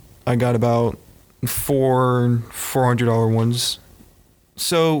then I got about 4 $400 ones.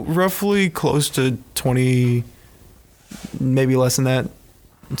 So roughly close to 20, maybe less than that,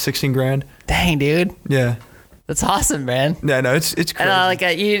 16 grand. Dang, dude. Yeah. That's awesome, man. Yeah, no, it's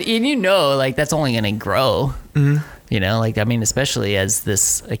crazy. And you know, like that's only going to grow. Mm-hmm. You know, like, I mean, especially as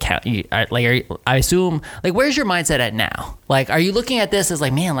this account, I assume, like, where's your mindset at now? Like, are you looking at this as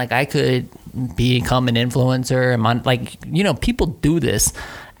like, man, like I could become an influencer and like, you know, people do this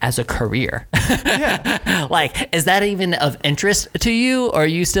as a career. Yeah. Like, is that even of interest to you? Or are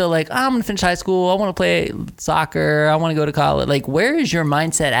you still like, oh, I'm gonna finish high school, I want to play soccer, I want to go to college? Like, where is your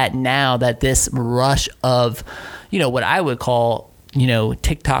mindset at now that this rush of, you know, what I would call, you know,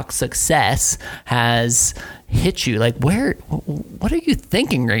 TikTok success has hit you? Like, what are you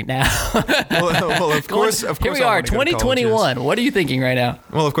thinking right now? well, of course. Here we are, 2021. What are you thinking right now?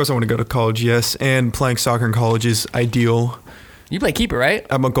 Well, of course I want to go to college, yes. And playing soccer in college is ideal. You play keeper, right?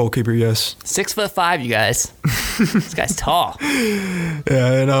 I'm a goalkeeper, yes. 6'5", you guys. This guy's tall. Yeah,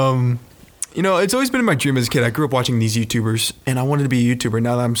 and you know, it's always been my dream as a kid. I grew up watching these YouTubers, and I wanted to be a YouTuber.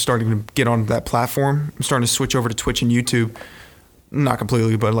 Now that I'm starting to get on that platform, I'm starting to switch over to Twitch and YouTube. Not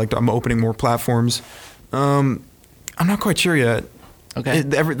completely, but like I'm opening more platforms. I'm not quite sure yet. Okay.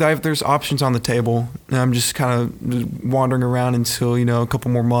 There's options on the table, and I'm just kind of wandering around until, you know, a couple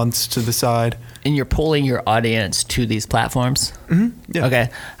more months to decide. And you're pulling your audience to these platforms? Mm-hmm. Yeah. Okay.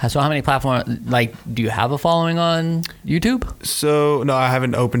 So how many platforms, like, do you have a following on YouTube? So, no, I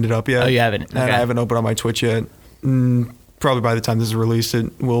haven't opened it up yet. Oh, you haven't? And Okay. I haven't opened on my Twitch yet. Probably by the time this is released,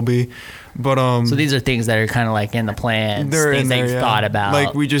 it will be. But so these are things that are kind of like in the plans, they're things in that there, you've yeah. thought about.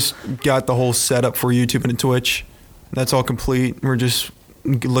 Like, we just got the whole setup for YouTube and Twitch. That's all complete. We're just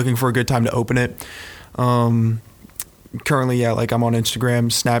looking for a good time to open it. Currently, yeah, like I'm on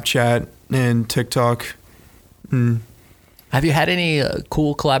Instagram, Snapchat, and TikTok. Have you had any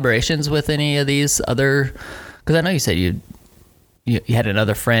cool collaborations with any of these other? Because I know you said you had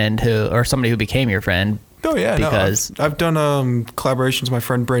another friend or somebody who became your friend. Oh yeah, because I've done collaborations with my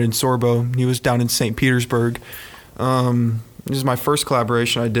friend Brandon Sorbo. He was down in St. Petersburg. This is my first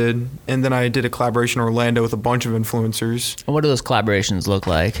collaboration I did, and then I did a collaboration in Orlando with a bunch of influencers. And what do those collaborations look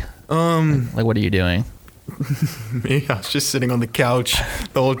like? Like what are you doing? Me, I was just sitting on the couch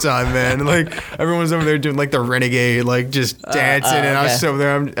the whole time, man. Like everyone's over there doing like the renegade, like just dancing, and I was over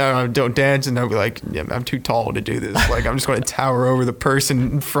there. I don't dance, and I'd be like, yeah, I'm too tall to do this. Like I'm just going to tower over the person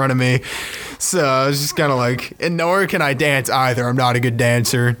in front of me. So I was just kind of like, and nor can I dance either. I'm not a good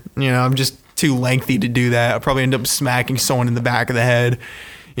dancer. You know, I'm just too lengthy to do that. I'll probably end up smacking someone in the back of the head.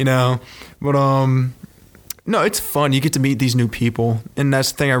 You know, but no, it's fun. You get to meet these new people, and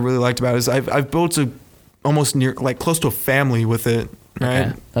that's the thing I really liked about it is I've built almost near like close to a family with it, right?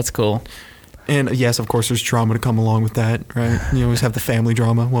 Okay, that's cool. And yes, of course, there's drama to come along with that, right? You always have the family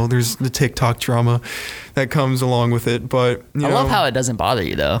drama. Well, there's the TikTok drama that comes along with it, but I love how it doesn't bother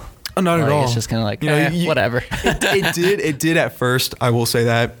you though. Oh, not at all. It's just kind of like, whatever. It did at first. I will say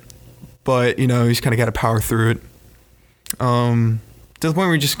that, but you just kind of got to power through it. To the point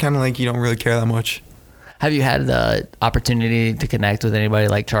where you just kind of like you don't really care that much. Have you had the opportunity to connect with anybody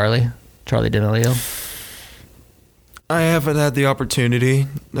like Charli D'Amelio? I haven't had the opportunity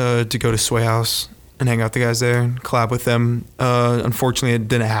to go to Sway House and hang out with the guys there and collab with them. Unfortunately, it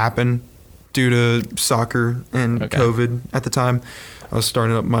didn't happen due to soccer and COVID at the time. I was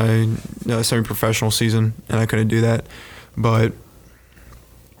starting up my semi-professional season, and I couldn't do that. But,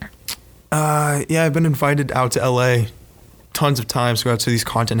 yeah, I've been invited out to LA tons of times to go out to these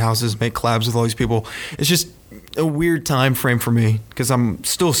content houses, make collabs with all these people. It's just a weird time frame for me because I'm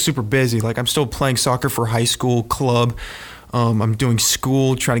still super busy. Like I'm still playing soccer for high school club. I'm doing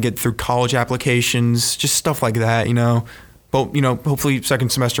school, trying to get through college applications, just stuff like that, But, hopefully second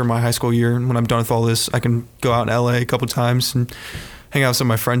semester of my high school year, when I'm done with all this, I can go out in LA a couple times and hang out with some of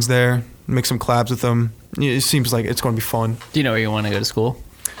my friends there, make some collabs with them. It seems like it's going to be fun. Do you know where you want to go to school?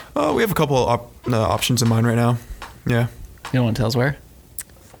 We have a couple of options in mind right now. Yeah. You don't want to tell us where?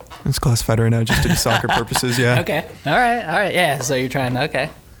 It's classified right now just to do soccer purposes, yeah. Okay. All right. Yeah, so you're trying to, okay.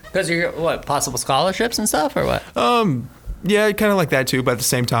 Because you're, possible scholarships and stuff or what? Yeah, kind of like that too, but at the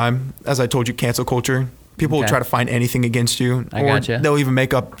same time, as I told you, cancel culture. People will try to find anything against you. I gotcha. They'll even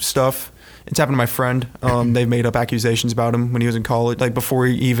make up stuff. It's happened to my friend. They've made up accusations about him when he was in college, like before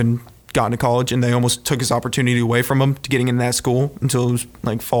he even got into college, and they almost took his opportunity away from him to getting into that school until it was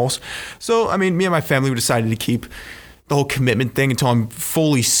like false. So, I mean, me and my family decided to keep the whole commitment thing until I'm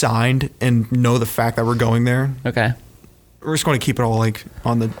fully signed and know the fact that we're going there. Okay. We're just going to keep it all like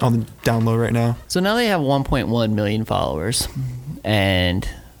on the down low right now. So now they have 1.1 million followers, and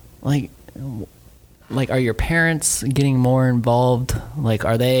like are your parents getting more involved? Like,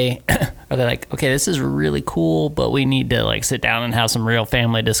 are they like, okay, this is really cool, but we need to like sit down and have some real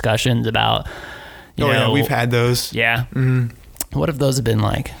family discussions about, you know, yeah, we've had those. Yeah. Mm-hmm. What have those been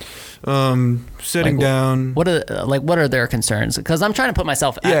like? Sitting down. What are their concerns? Because I'm trying to put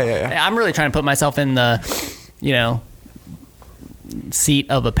myself. Yeah. I'm really trying to put myself in the, seat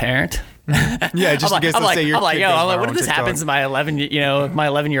of a parent. Yeah, just in case let's say your kid goes viral what if this happens to my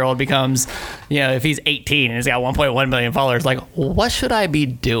 11-year-old becomes, if he's 18 and he's got 1.1 million followers, like, what should I be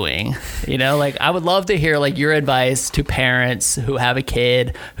doing? I would love to hear like your advice to parents who have a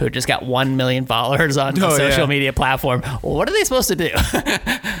kid who just got 1 million followers on a social media platform. What are they supposed to do?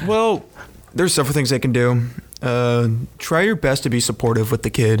 Well, there's several things they can do. Try your best to be supportive with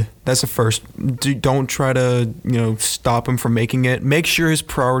the kid. That's the first. Don't try to, stop him from making it. Make sure his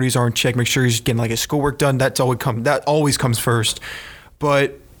priorities are in check. Make sure he's getting like his schoolwork done. That always comes first.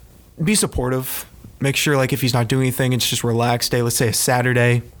 But be supportive. Make sure like if he's not doing anything, it's just relaxed day. Let's say a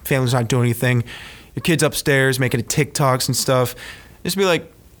Saturday, family's not doing anything. Your kid's upstairs making TikToks and stuff. Just be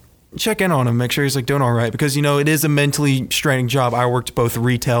like, check in on him. Make sure he's like doing all right, because it is a mentally straining job. I worked both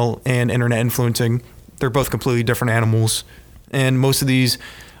retail and internet influencing. They're both completely different animals, and most of these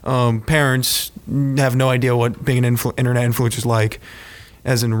parents have no idea what being an internet influencer is like.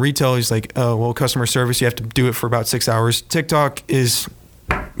 As in retail, he's like, oh, well, customer service, you have to do it for about 6 hours. TikTok is,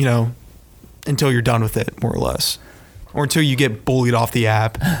 until you're done with it, more or less, or until you get bullied off the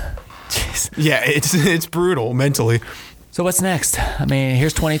app. Jeez. Yeah, it's brutal mentally. So what's next? I mean,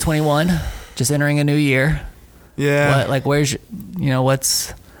 here's 2021, just entering a new year. Yeah. Where's, are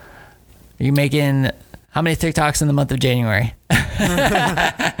you making? How many TikToks in the month of January?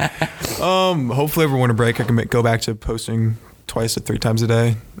 Hopefully over winter break I can go back to posting 2 to 3 times a day.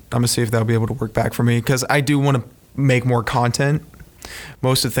 I'm gonna see if that'll be able to work back for me, because I do want to make more content.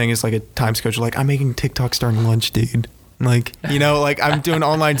 Most of the thing is like a time schedule. Like I'm making TikToks during lunch, dude. Like, I'm doing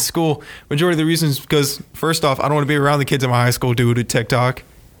online school. Majority of the reasons because first off, I don't want to be around the kids in my high school due to TikTok,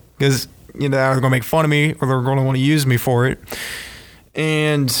 because they're gonna make fun of me or they're gonna want to use me for it.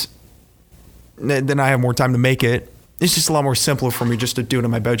 And then I have more time to make it. it's just a lot more simpler for me just to do it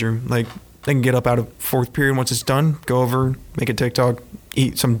in my bedroom. Like, I can get up out of fourth period once it's done, go over, make a TikTok,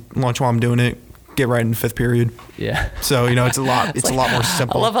 eat some lunch while I'm doing it, get right in fifth period. Yeah. So, it's a lot more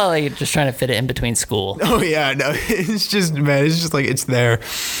simple. I love how like you're just trying to fit it in between school. Oh yeah, no, it's just like it's there,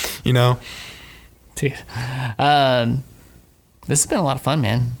 Dude. This has been a lot of fun,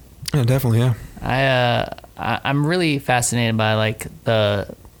 man. Yeah, definitely, yeah. I'm really fascinated by like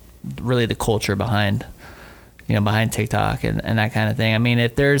the culture behind TikTok and that kind of thing. I mean,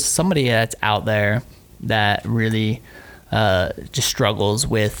 if there's somebody that's out there that really just struggles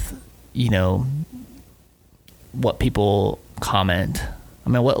with, what people comment. I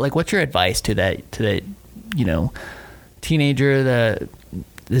mean, what's your advice to that teenager that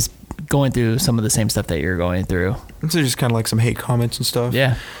is going through some of the same stuff that you're going through? So just kind of like some hate comments and stuff.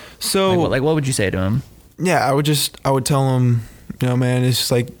 Yeah. So what would you say to him? Yeah, I would tell him, man, it's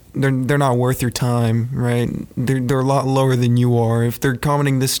just like they're not worth your time, right? They're a lot lower than you are. If they're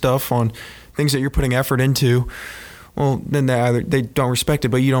commenting this stuff on things that you're putting effort into, well, then they don't respect it,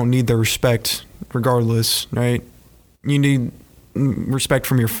 but you don't need their respect regardless, right? You need respect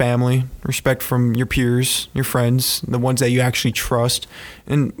from your family, respect from your peers, your friends, the ones that you actually trust,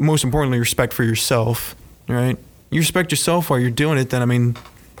 and most importantly, respect for yourself, right? You respect yourself while you're doing it, then, I mean,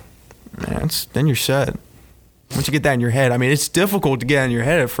 then you're set. Once you get that in your head, I mean, it's difficult to get in your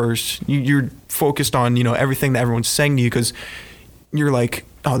head at first. You're focused on, everything that everyone's saying to you because you're like,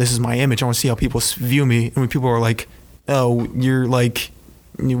 oh, this is my image. I want to see how people view me. And when people are like, oh, you're like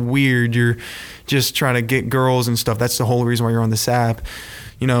weird, you're just trying to get girls and stuff. That's the whole reason why you're on this app.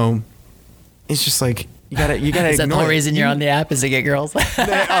 It's just like, you gotta Is that the whole reason you're on the app is to get girls? Oh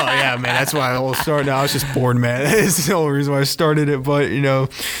yeah, man. That's why I whole started. I was just bored, man. That's the whole reason why I started it. But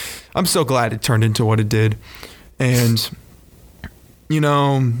I'm so glad it turned into what it did. And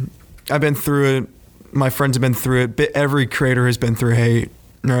I've been through it. My friends have been through it. Every creator has been through hate,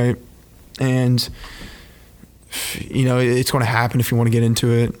 right? And it's going to happen if you want to get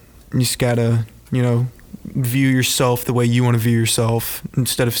into it. You just gotta, view yourself the way you want to view yourself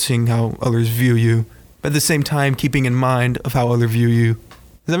instead of seeing how others view you. But at the same time, keeping in mind of how others view you.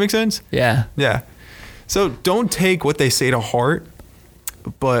 Does that make sense? Yeah. Yeah. So don't take what they say to heart,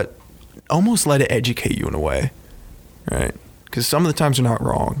 but almost let it educate you in a way, right? Because some of the times they're not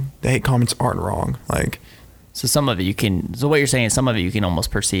wrong. The hate comments aren't wrong. So what you're saying is some of it you can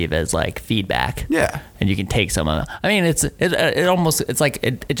almost perceive as like feedback. Yeah. And you can take some of it. I mean, it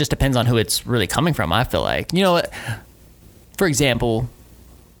just depends on who it's really coming from, I feel like. For example,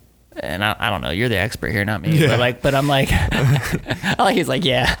 and I don't know, you're the expert here, not me. Yeah. But I'm like, he's like,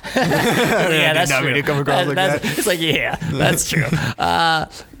 yeah. Yeah, that's true. To come across like that. It's like, yeah, that's true. I'm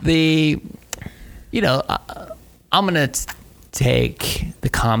going to take the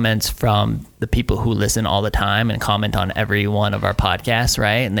comments from the people who listen all the time and comment on every one of our podcasts,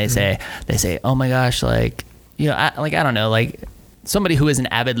 right? And they say, oh my gosh, I don't know, like somebody who is an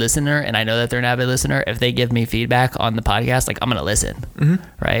avid listener, and I know that they're an avid listener, if they give me feedback on the podcast, I'm going to listen,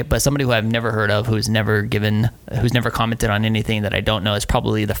 right? But somebody who I've never heard of, who's never commented on anything that I don't know, is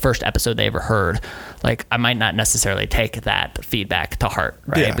probably the first episode they ever heard. I might not necessarily take that feedback to heart,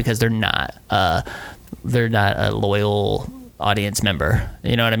 right? Yeah. Because they're not a loyal audience member,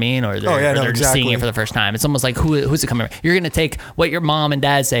 you know what I mean? Or they're just seeing it for the first time. It's almost like who's it coming from? You're going to take what your mom and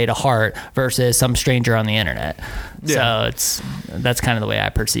dad say to heart versus some stranger on the internet. Yeah. So that's kind of the way I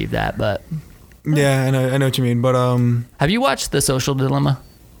perceive that. But yeah, I know what you mean. But have you watched The Social Dilemma?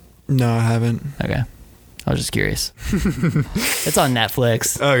 No, I haven't. Okay. I was just curious. It's on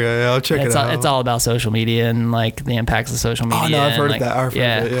Netflix. Okay, I'll check it out. It's all about social media and the impacts of social media. Oh no, I've heard of that.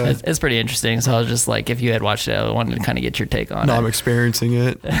 Yeah. It's pretty interesting. So I was just if you had watched it, I wanted to kind of get your take on it. No, I'm experiencing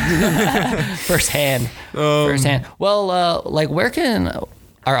it firsthand. Well, where can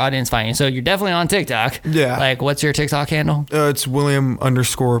our audience find you? So you're definitely on TikTok. Yeah. What's your TikTok handle? It's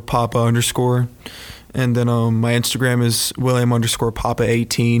William_Papa_. And then my Instagram is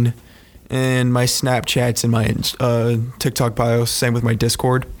William_Papa18. And my Snapchat's in my TikTok bio, same with my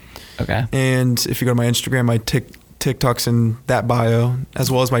Discord. Okay. And if you go to my Instagram, my TikTok's in that bio, as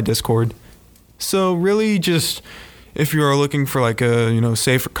well as my Discord. So really just, if you are looking for a,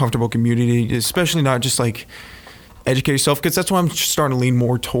 safe, comfortable community, especially not just educate yourself, because that's what I'm starting to lean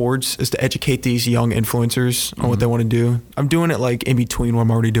more towards, is to educate these young influencers on what they want to do. I'm doing it in between what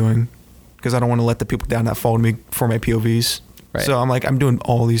I'm already doing, because I don't want to let the people down that follow me for my POVs. Right. So I'm doing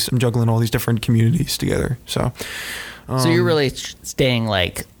I'm juggling all these different communities together. So you're really staying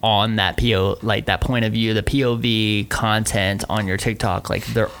on that that point of view, the POV content on your TikTok,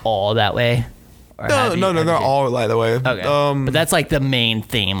 they're all that way? No, they're all that way. Okay. But that's the main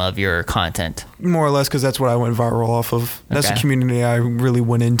theme of your content. more or less because that's what I went viral off of. That's Okay. the community I really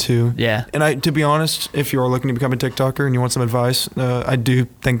went into. Yeah. And to be honest, if you're looking to become a TikToker and you want some advice, I do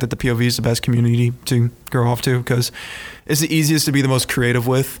think that the POV is the best community to go off to because it's the easiest to be the most creative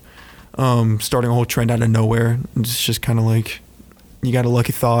with. Starting a whole trend out of nowhere. It's just kind of like you got a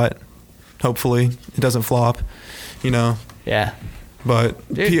lucky thought. Hopefully it doesn't flop, Yeah.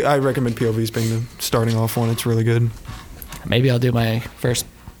 But Dude. I recommend POVs being the starting off one. It's really good. Maybe I'll do my first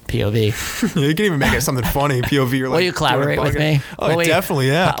POV. You can even make it something funny. POV. You're like, Will you collaborate with me? Oh, definitely,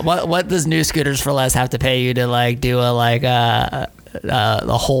 yeah. What does New Scooters for Less have to pay you to like do the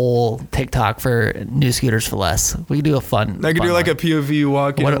whole TikTok for New Scooters for Less? We could do a fun. I could do like a POV you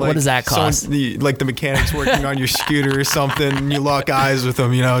walk in. What does that cost? Like the mechanic's working on your scooter or something, and you lock eyes with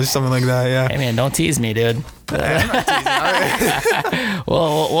them, something like that. Yeah. Hey man, don't tease me, dude. We'll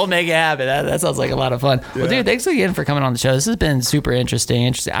make it happen. That sounds like a lot of fun. Yeah. Well, dude, thanks again for coming on the show. This has been super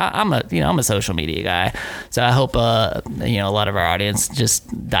interesting. I'm a social media guy, so I hope a lot of our audience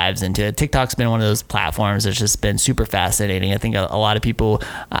just dives into it. TikTok's been one of those platforms that's just been super fascinating. I think a lot of people,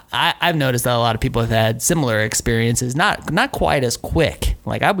 I've noticed that a lot of people have had similar experiences, not quite as quick.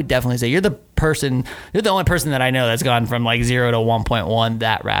 Like I would definitely say you're the only person that I know that's gone from like 0 to 1.1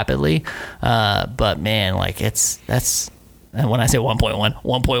 that rapidly. But man, like and when I say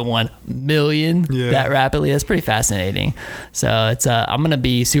 1.1 million that rapidly, that's pretty fascinating. So it's I'm going to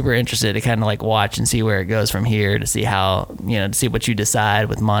be super interested to kind of like watch and see where it goes from here, to see how, to see what you decide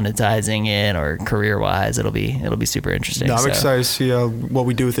with monetizing it or career wise. It'll be super interesting. No, I'm excited to see what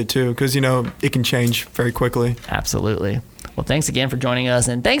we do with it too, because it can change very quickly. Absolutely. Well, thanks again for joining us,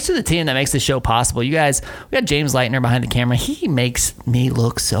 and thanks to the team that makes this show possible. You guys, we got James Leitner behind the camera. He makes me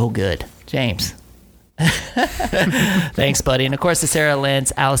look so good. James. Thanks, buddy. And of course to Sarah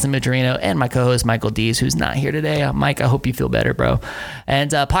Lentz, Allison Madrino, and my co-host Michael Dees, who's not here today. Mike, I hope you feel better, bro.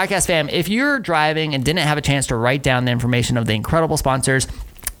 And podcast fam, if you're driving and didn't have a chance to write down the information of the incredible sponsors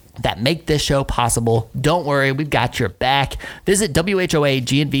that make this show possible, don't worry, we've got your back. Visit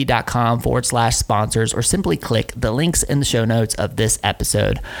whoagnv.com/sponsors or simply click the links in the show notes of this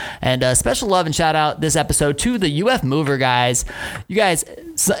episode. And special love and shout out this episode to the UF Mover guys. You guys,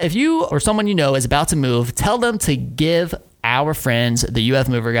 if you or someone you know is about to move, tell them to give our friends, the UF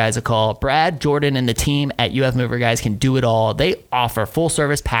Mover guys, a call. Brad, Jordan, and the team at UF Mover guys can do it all. They offer full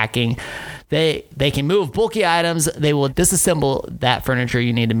service packing. They can move bulky items. They will disassemble that furniture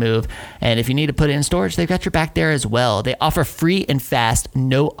you need to move. And if you need to put it in storage, they've got your back there as well. They offer free and fast,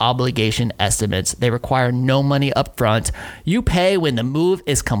 no obligation estimates. They require no money up front. You pay when the move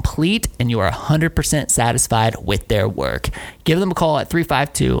is complete and you are 100% satisfied with their work. Give them a call at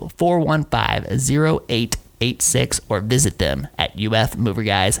 352-415-0886 or visit them at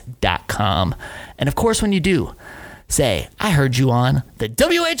ufmoverguys.com. And of course, when you do, say, I heard you on the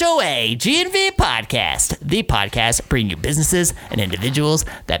WHOA GNV podcast, the podcast bringing you businesses and individuals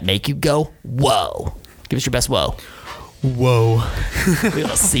that make you go, whoa. Give us your best whoa. Whoa. We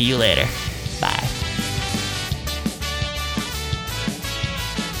will see you later. Bye.